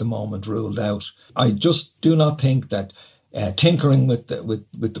have at the moment ruled out. I just do not think that tinkering with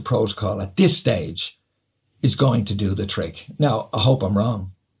the protocol at this stage is going to do the trick. Now, I hope I'm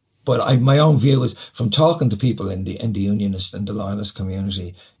wrong. But my own view is, from talking to people in the unionist and the loyalist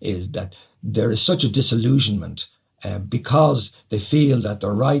community, is that there is such a disillusionment because they feel that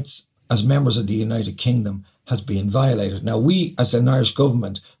their rights as members of the United Kingdom has been violated. Now, we, as an Irish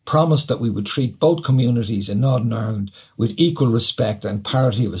government, promised that we would treat both communities in Northern Ireland with equal respect and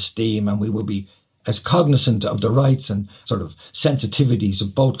parity of esteem, and we would be as cognizant of the rights and sort of sensitivities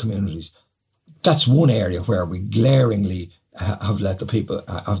of both communities. That's one area where we glaringly have let the people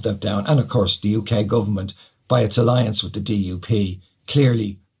have that down. And of course, the UK government, by its alliance with the DUP,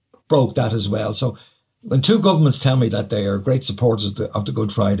 clearly broke that as well. So when two governments tell me that they are great supporters of the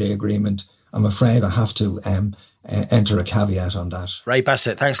Good Friday Agreement, I'm afraid I have to enter a caveat on that. Ray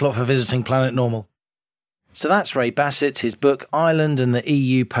Bassett, thanks a lot for visiting Planet Normal. So that's Ray Bassett. His book, Ireland and the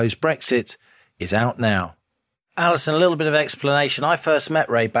EU Post-Brexit, is out now. Alison, a little bit of explanation. I first met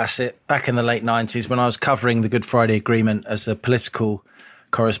Ray Bassett back in the late 90s when I was covering the Good Friday Agreement as a political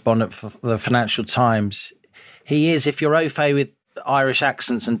correspondent for the Financial Times. He is, if you're au fait with Irish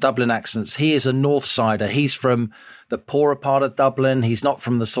accents and Dublin accents, he is a North Sider. He's from the poorer part of Dublin. He's not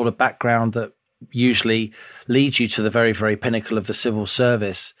from the sort of background that usually leads you to the very, very pinnacle of the civil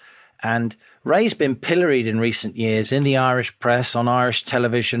service. And Ray's been pilloried in recent years in the Irish press, on Irish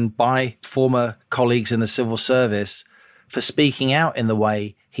television, by former colleagues in the civil service for speaking out in the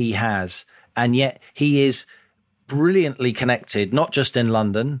way he has. And yet he is brilliantly connected, not just in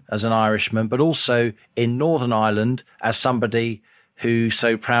London as an Irishman, but also in Northern Ireland as somebody who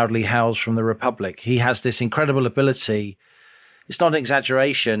so proudly hails from the Republic. He has this incredible ability, it's not an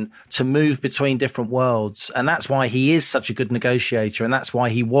exaggeration, to move between different worlds. And that's why he is such a good negotiator. And that's why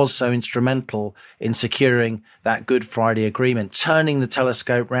he was so instrumental in securing that Good Friday Agreement, turning the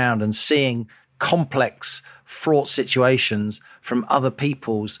telescope round and seeing complex, fraught situations from other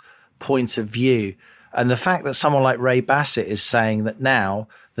people's point of view. And the fact that someone like Ray Bassett is saying that now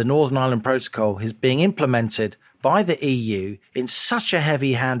the Northern Ireland Protocol is being implemented by the EU in such a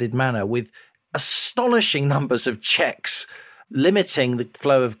heavy-handed manner, with astonishing numbers of checks limiting the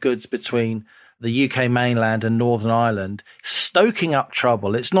flow of goods between the UK mainland and Northern Ireland, stoking up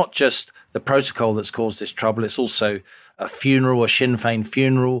trouble. It's not just the protocol that's caused this trouble. It's also a funeral, a Sinn Féin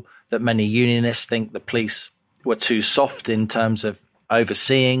funeral, that many unionists think the police were too soft in terms of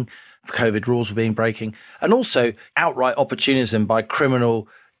overseeing. COVID rules were being breaking. And also outright opportunism by criminal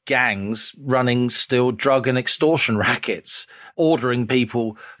gangs running still drug and extortion rackets, ordering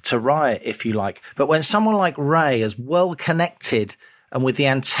people to riot, if you like. But when someone like Ray, as well connected and with the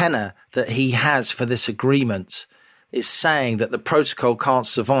antenna that he has for this agreement, is saying that the protocol can't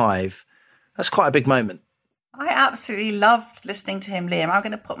survive, that's quite a big moment. I absolutely loved listening to him, Liam. I'm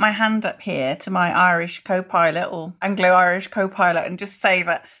going to put my hand up here to my Irish co-pilot or Anglo-Irish co-pilot and just say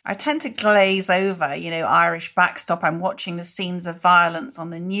that I tend to glaze over, Irish backstop. I'm watching the scenes of violence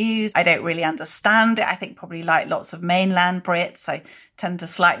on the news. I don't really understand it. I think probably like lots of mainland Brits, I tend to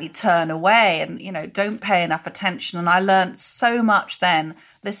slightly turn away and, don't pay enough attention. And I learned so much then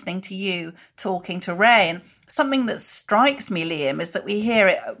listening to you talking to Ray. And something that strikes me, Liam, is that we hear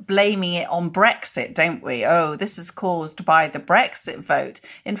it blaming it on Brexit, don't we? Oh, this is caused by the Brexit vote.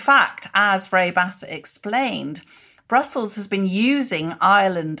 In fact, as Ray Bassett explained, Brussels has been using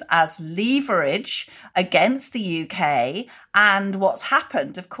Ireland as leverage against the UK. And what's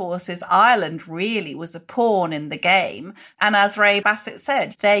happened, of course, is Ireland really was a pawn in the game. And as Ray Bassett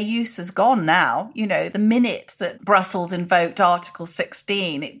said, their use is gone now. The minute that Brussels invoked Article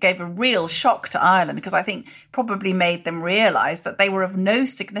 16, it gave a real shock to Ireland, because I think probably made them realise that they were of no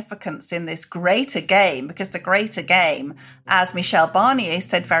significance in this greater game, because the greater game, as Michel Barnier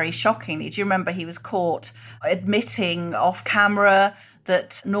said very shockingly, do you remember he was caught admitting off camera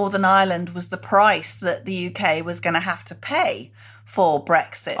that Northern Ireland was the price that the UK was going to have to pay for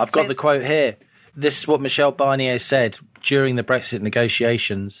Brexit? I've got the quote here. This is what Michel Barnier said during the Brexit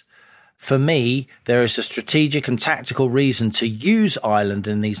negotiations. For me, there is a strategic and tactical reason to use Ireland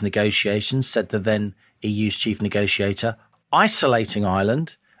in these negotiations, said the then EU's chief negotiator. Isolating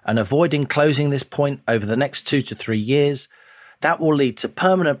Ireland and avoiding closing this point over the next 2 to 3 years, that will lead to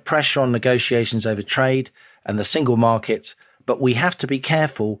permanent pressure on negotiations over trade and the single market. But we have to be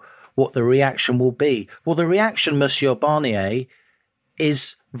careful what the reaction will be. Well, the reaction, Monsieur Barnier,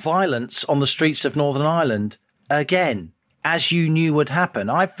 is violence on the streets of Northern Ireland again, as you knew would happen.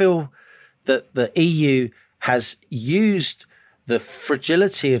 I feel that the EU has used the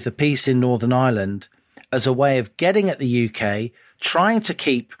fragility of the peace in Northern Ireland as a way of getting at the UK, trying to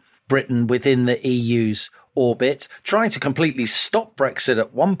keep Britain within the EU's orbit, trying to completely stop Brexit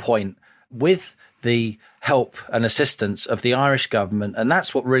at one point with the help and assistance of the Irish government. And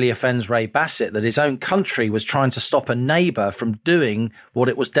that's what really offends Ray Bassett, that his own country was trying to stop a neighbour from doing what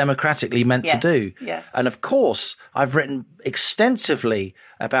it was democratically meant to do. Yes. And of course, I've written extensively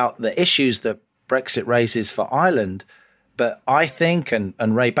about the issues that Brexit raises for Ireland. But I think, and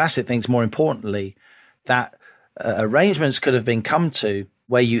Ray Bassett thinks more importantly, that arrangements could have been come to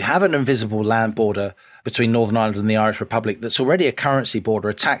where you have an invisible land border between Northern Ireland and the Irish Republic that's already a currency border,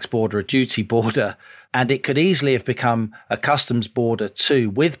 a tax border, a duty border, and it could easily have become a customs border too,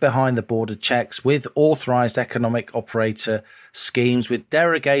 with behind-the-border checks, with authorised economic operator schemes, with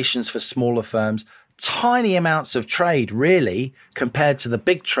derogations for smaller firms, tiny amounts of trade, really, compared to the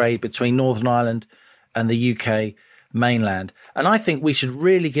big trade between Northern Ireland and the UK mainland. And I think we should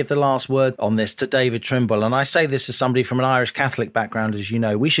really give the last word on this to David Trimble. And I say this as somebody from an Irish Catholic background, as you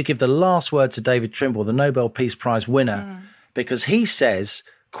know. We should give the last word to David Trimble, the Nobel Peace Prize winner, because he says,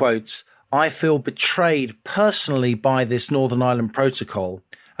 quotes, "I feel betrayed personally by this Northern Ireland Protocol,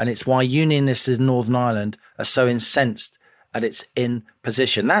 and it's why unionists in Northern Ireland are so incensed at its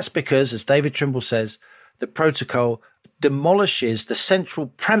imposition." That's because, as David Trimble says, the protocol demolishes the central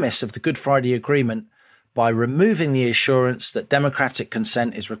premise of the Good Friday Agreement by removing the assurance that democratic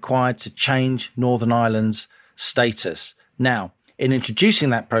consent is required to change Northern Ireland's status. Now, in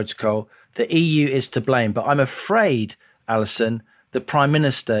introducing that protocol, the EU is to blame, but I'm afraid, Alison, the Prime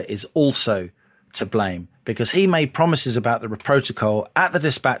Minister is also to blame, because he made promises about the protocol at the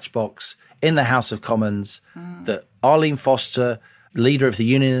dispatch box in the House of Commons that Arlene Foster, leader of the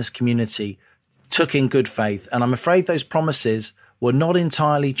unionist community, took in good faith. And I'm afraid those promises were not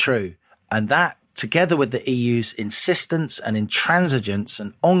entirely true. And that, together with the EU's insistence and intransigence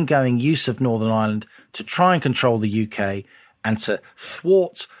and ongoing use of Northern Ireland to try and control the UK and to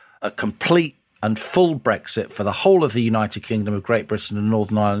thwart a complete and full Brexit for the whole of the United Kingdom of Great Britain and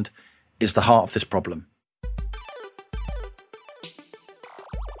Northern Ireland, is the heart of this problem.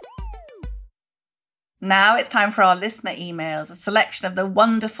 Now it's time for our listener emails, a selection of the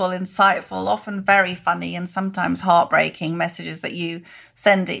wonderful, insightful, often very funny and sometimes heartbreaking messages that you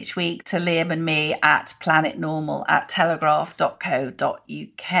send each week to Liam and me at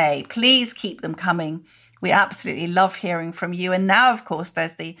planetnormal@telegraph.co.uk. Please keep them coming. We absolutely love hearing from you. And now, of course,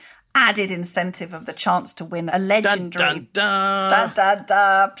 there's the added incentive of the chance to win a legendary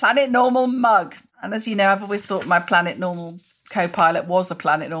Planet Normal mug. And as you know, I've always thought my Planet Normal co-pilot was a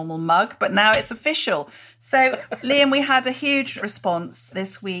Planet Normal mug, but now it's official. So, Liam, we had a huge response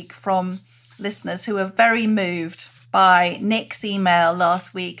this week from listeners who were very moved by Nick's email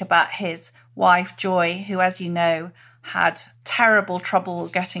last week about his wife, Joy, who, as you know, had terrible trouble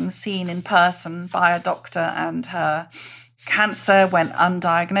getting seen in person by a doctor, and her cancer went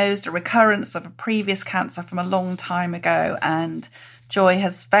undiagnosed, a recurrence of a previous cancer from a long time ago, and Joy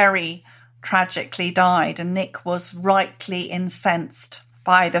has very tragically died, and Nick was rightly incensed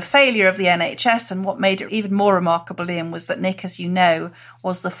by the failure of the NHS. And what made it even more remarkable, Liam, was that Nick, as you know,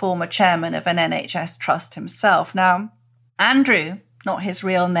 was the former chairman of an NHS trust himself. Now, Andrew, not his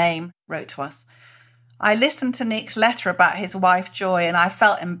real name, wrote to us, I listened to Nick's letter about his wife, Joy, and I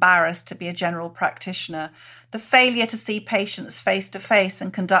felt embarrassed to be a general practitioner. The failure to see patients face to face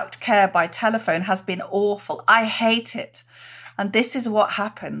and conduct care by telephone has been awful. I hate it. And this is what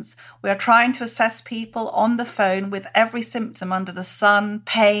happens. We are trying to assess people on the phone with every symptom under the sun: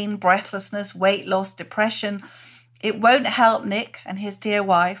 pain, breathlessness, weight loss, depression. It won't help Nick and his dear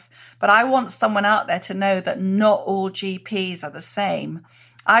wife, but I want someone out there to know that not all GPs are the same.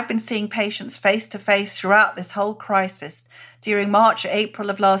 I've been seeing patients face to face throughout this whole crisis. During March or April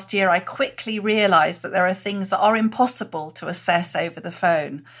of last year, I quickly realised that there are things that are impossible to assess over the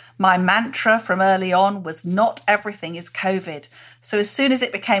phone. My mantra from early on was not everything is COVID. So as soon as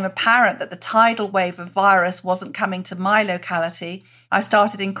it became apparent that the tidal wave of virus wasn't coming to my locality, I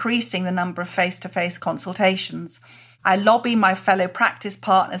started increasing the number of face-to-face consultations. I lobby my fellow practice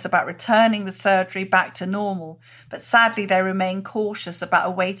partners about returning the surgery back to normal, but sadly they remain cautious about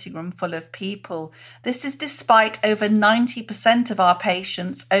a waiting room full of people. This is despite over 90% of our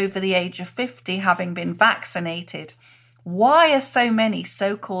patients over the age of 50 having been vaccinated. Why are so many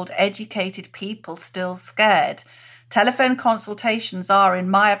so-called educated people still scared? Telephone consultations are, in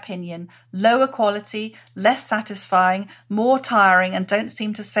my opinion, lower quality, less satisfying, more tiring, and don't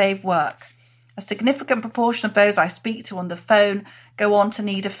seem to save work. A significant proportion of those I speak to on the phone go on to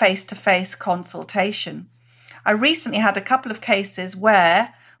need a face-to-face consultation. I recently had a couple of cases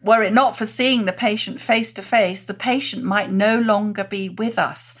where, were it not for seeing the patient face-to-face, the patient might no longer be with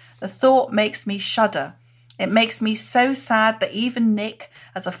us. The thought makes me shudder. It makes me so sad that even Nick,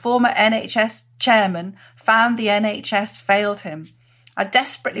 as a former NHS chairman, found the NHS failed him. I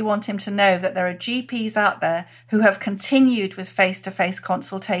desperately want him to know that there are GPs out there who have continued with face-to-face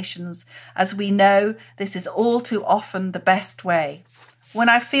consultations, as we know this is all too often the best way. When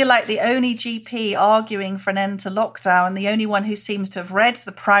I feel like the only GP arguing for an end to lockdown and the only one who seems to have read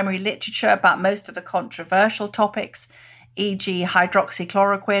the primary literature about most of the controversial topics, e.g.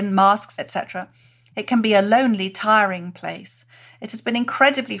 hydroxychloroquine, masks, etc., it can be a lonely, tiring place. It has been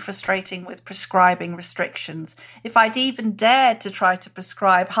incredibly frustrating with prescribing restrictions. If I'd even dared to try to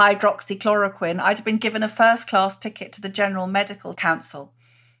prescribe hydroxychloroquine, I'd have been given a first-class ticket to the General Medical Council.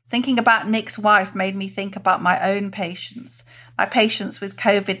 Thinking about Nick's wife made me think about my own patients. My patients with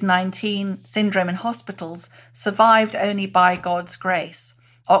COVID-19 syndrome in hospitals survived only by God's grace.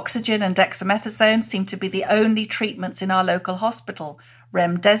 Oxygen and dexamethasone seem to be the only treatments in our local hospital.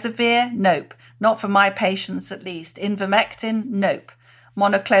 Remdesivir? Nope. Not for my patients at least. Ivermectin? Nope.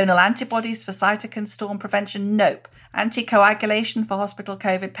 Monoclonal antibodies for cytokine storm prevention? Nope. Anticoagulation for hospital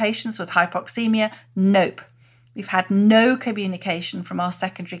COVID patients with hypoxemia? Nope. We've had no communication from our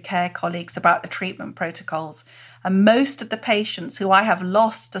secondary care colleagues about the treatment protocols, and most of the patients who I have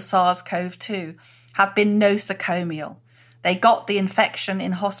lost to SARS-CoV-2 have been nosocomial. They got the infection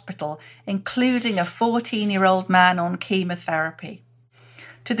in hospital, including a 14-year-old man on chemotherapy.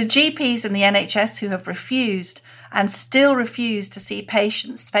 To the GPs in the NHS who have refused and still refuse to see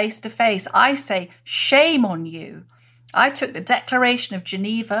patients face to face, I say, shame on you. I took the Declaration of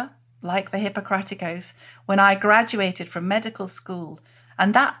Geneva, like the Hippocratic Oath, when I graduated from medical school,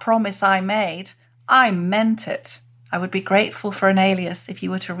 and that promise I made, I meant it. I would be grateful for an alias if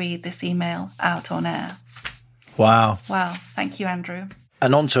you were to read this email out on air. Wow. Wow. Thank you, Andrew.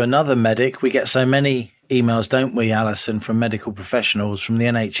 And on to another medic. We get so many emails, don't we, Alison, from medical professionals from the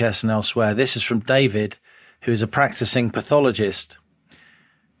NHS and elsewhere. This is from David, who is a practicing pathologist.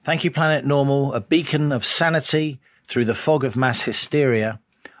 Thank you, Planet Normal, a beacon of sanity through the fog of mass hysteria.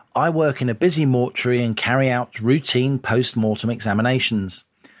 I work in a busy mortuary and carry out routine post-mortem examinations.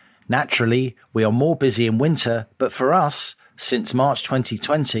 Naturally, we are more busy in winter, but for us, since March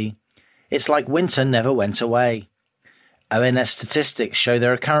 2020, it's like winter never went away. ONS statistics show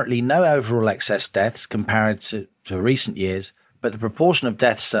there are currently no overall excess deaths compared to recent years, but the proportion of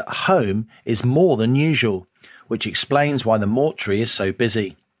deaths at home is more than usual, which explains why the mortuary is so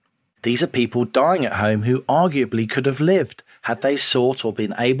busy. These are people dying at home who arguably could have lived had they sought or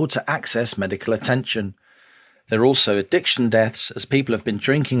been able to access medical attention. There are also addiction deaths as people have been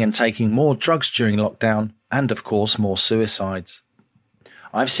drinking and taking more drugs during lockdown, and of course more suicides.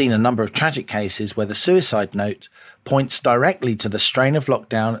 I've seen a number of tragic cases where the suicide note points directly to the strain of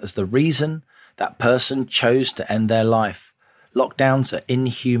lockdown as the reason that person chose to end their life. Lockdowns are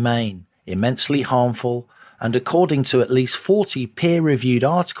inhumane, immensely harmful, and according to at least 40 peer-reviewed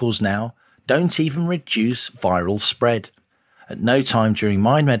articles now, don't even reduce viral spread. At no time during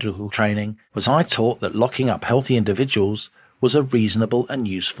my medical training was I taught that locking up healthy individuals was a reasonable and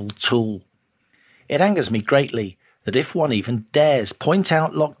useful tool. It angers me greatly that if one even dares point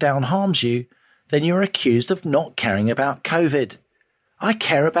out lockdown harms you, then you're accused of not caring about COVID. I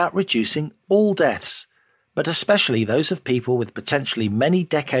care about reducing all deaths, but especially those of people with potentially many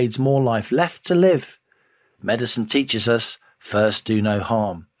decades more life left to live. Medicine teaches us, first do no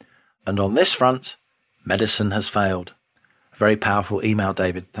harm. And on this front, medicine has failed. A very powerful email,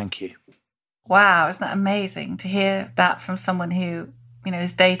 David. Thank you. Wow, isn't that amazing to hear that from someone who,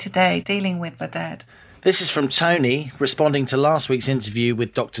 is day to day dealing with the dead? This is from Tony, responding to last week's interview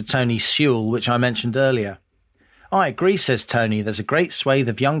with Dr. Tony Sewell, which I mentioned earlier. I agree, says Tony, there's a great swathe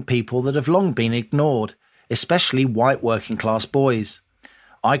of young people that have long been ignored, especially white working class boys.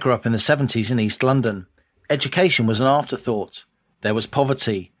 I grew up in the 70s in East London. Education was an afterthought. There was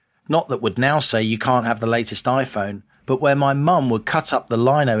poverty. Not that would now say you can't have the latest iPhone, but where my mum would cut up the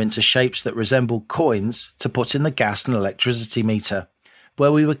lino into shapes that resembled coins to put in the gas and electricity meter,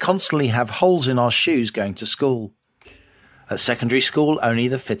 where we would constantly have holes in our shoes going to school. At secondary school, only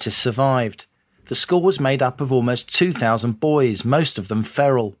the fittest survived. The school was made up of almost 2,000 boys, most of them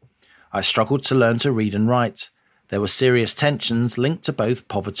feral. I struggled to learn to read and write. There were serious tensions linked to both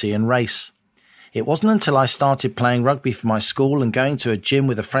poverty and race. It wasn't until I started playing rugby for my school and going to a gym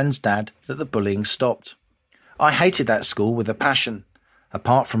with a friend's dad that the bullying stopped. I hated that school with a passion.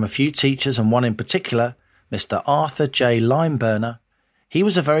 Apart from a few teachers and one in particular, Mr. Arthur J. Limeburner, he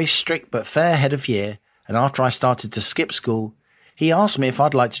was a very strict but fair head of year, and after I started to skip school, he asked me if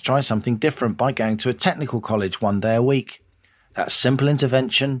I'd like to try something different by going to a technical college one day a week. That simple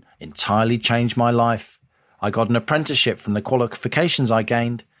intervention entirely changed my life. I got an apprenticeship from the qualifications I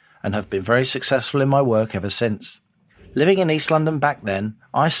gained and have been very successful in my work ever since. Living in East London back then,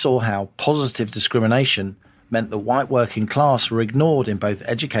 I saw how positive discrimination meant the white working class were ignored in both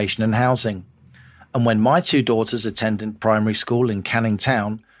education and housing. And when my two daughters attended primary school in Canning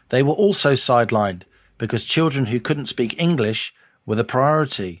Town, they were also sidelined because children who couldn't speak English were the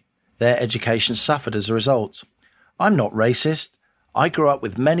priority. Their education suffered as a result. I'm not racist. I grew up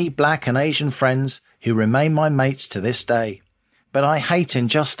with many black and Asian friends who remain my mates to this day. But I hate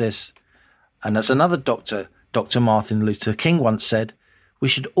injustice. And as another doctor, Dr. Martin Luther King once said, we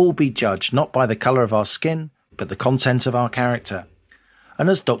should all be judged not by the colour of our skin, but the content of our character. And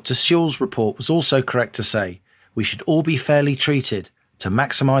as Dr. Sewell's report was also correct to say, we should all be fairly treated to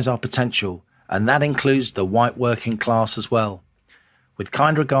maximise our potential, and that includes the white working class as well. With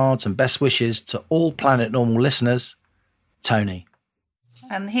kind regards and best wishes to all Planet Normal listeners, Tony.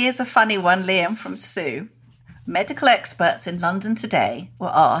 And here's a funny one, Liam, from Sue. Medical experts in London today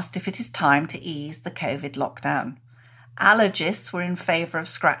were asked if it is time to ease the COVID lockdown. Allergists were in favour of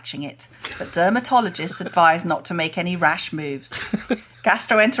scratching it, but dermatologists advised not to make any rash moves.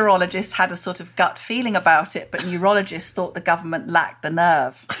 Gastroenterologists had a sort of gut feeling about it, but neurologists thought the government lacked the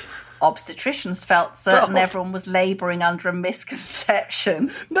nerve. Obstetricians felt certain everyone was labouring under a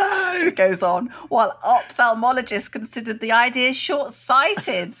misconception. No! It goes on. While ophthalmologists considered the idea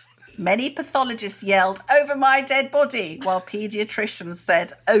short-sighted. Many pathologists yelled, "Over my dead body," while paediatricians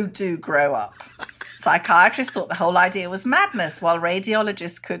said, "Oh, do grow up." Psychiatrists thought the whole idea was madness, while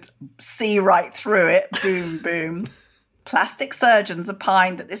radiologists could see right through it. Boom, boom. Plastic surgeons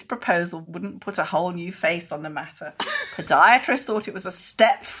opined that this proposal wouldn't put a whole new face on the matter. Podiatrists thought it was a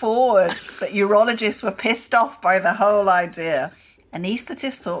step forward, but urologists were pissed off by the whole idea.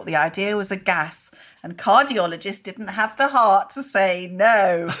 Anaesthetists thought the idea was a gas, and cardiologists didn't have the heart to say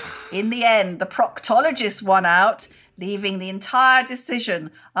no. In the end, the proctologists won out, leaving the entire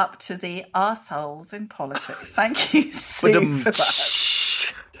decision up to the arseholes in politics. Thank you, Sue, for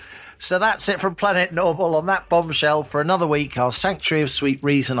that. So that's it from Planet Normal on that bombshell for another week. Our sanctuary of sweet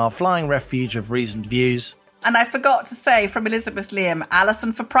reason, our flying refuge of reasoned views. And I forgot to say from Elizabeth Liam,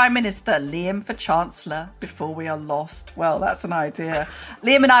 Alison for Prime Minister, Liam for Chancellor, before we are lost. Well, that's an idea.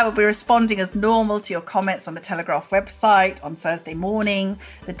 Liam and I will be responding as normal to your comments on the Telegraph website on Thursday morning,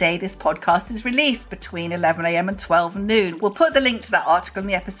 the day this podcast is released, between 11 a.m. and 12 noon. We'll put the link to that article in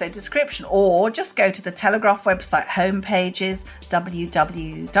the episode description, or just go to the Telegraph website homepages,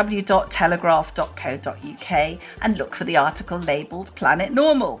 www.telegraph.co.uk, and look for the article labelled Planet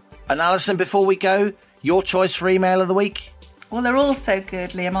Normal. And Alison, before we go, your choice for email of the week? Well, they're all so good,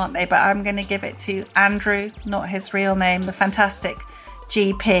 Liam, aren't they? But I'm going to give it to Andrew, not his real name, the fantastic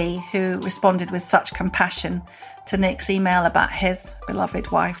GP who responded with such compassion to Nick's email about his beloved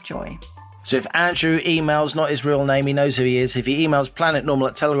wife, Joy. So if Andrew emails not his real name, he knows who he is. If he emails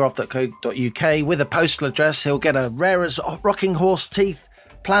planetnormal@telegraph.co.uk with a postal address, he'll get a rare as rocking horse teeth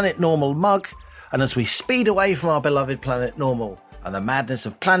Planet Normal mug. And as we speed away from our beloved Planet Normal, and the madness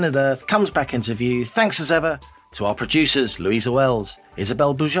of planet Earth comes back into view, thanks as ever to our producers Louisa Wells,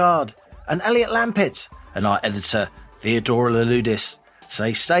 Isabel Boujard and Elliot Lampitt, and our editor Theodora Laludis.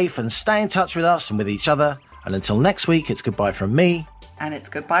 Stay safe and stay in touch with us and with each other, and until next week, it's goodbye from me. And it's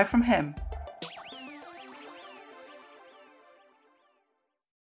goodbye from him.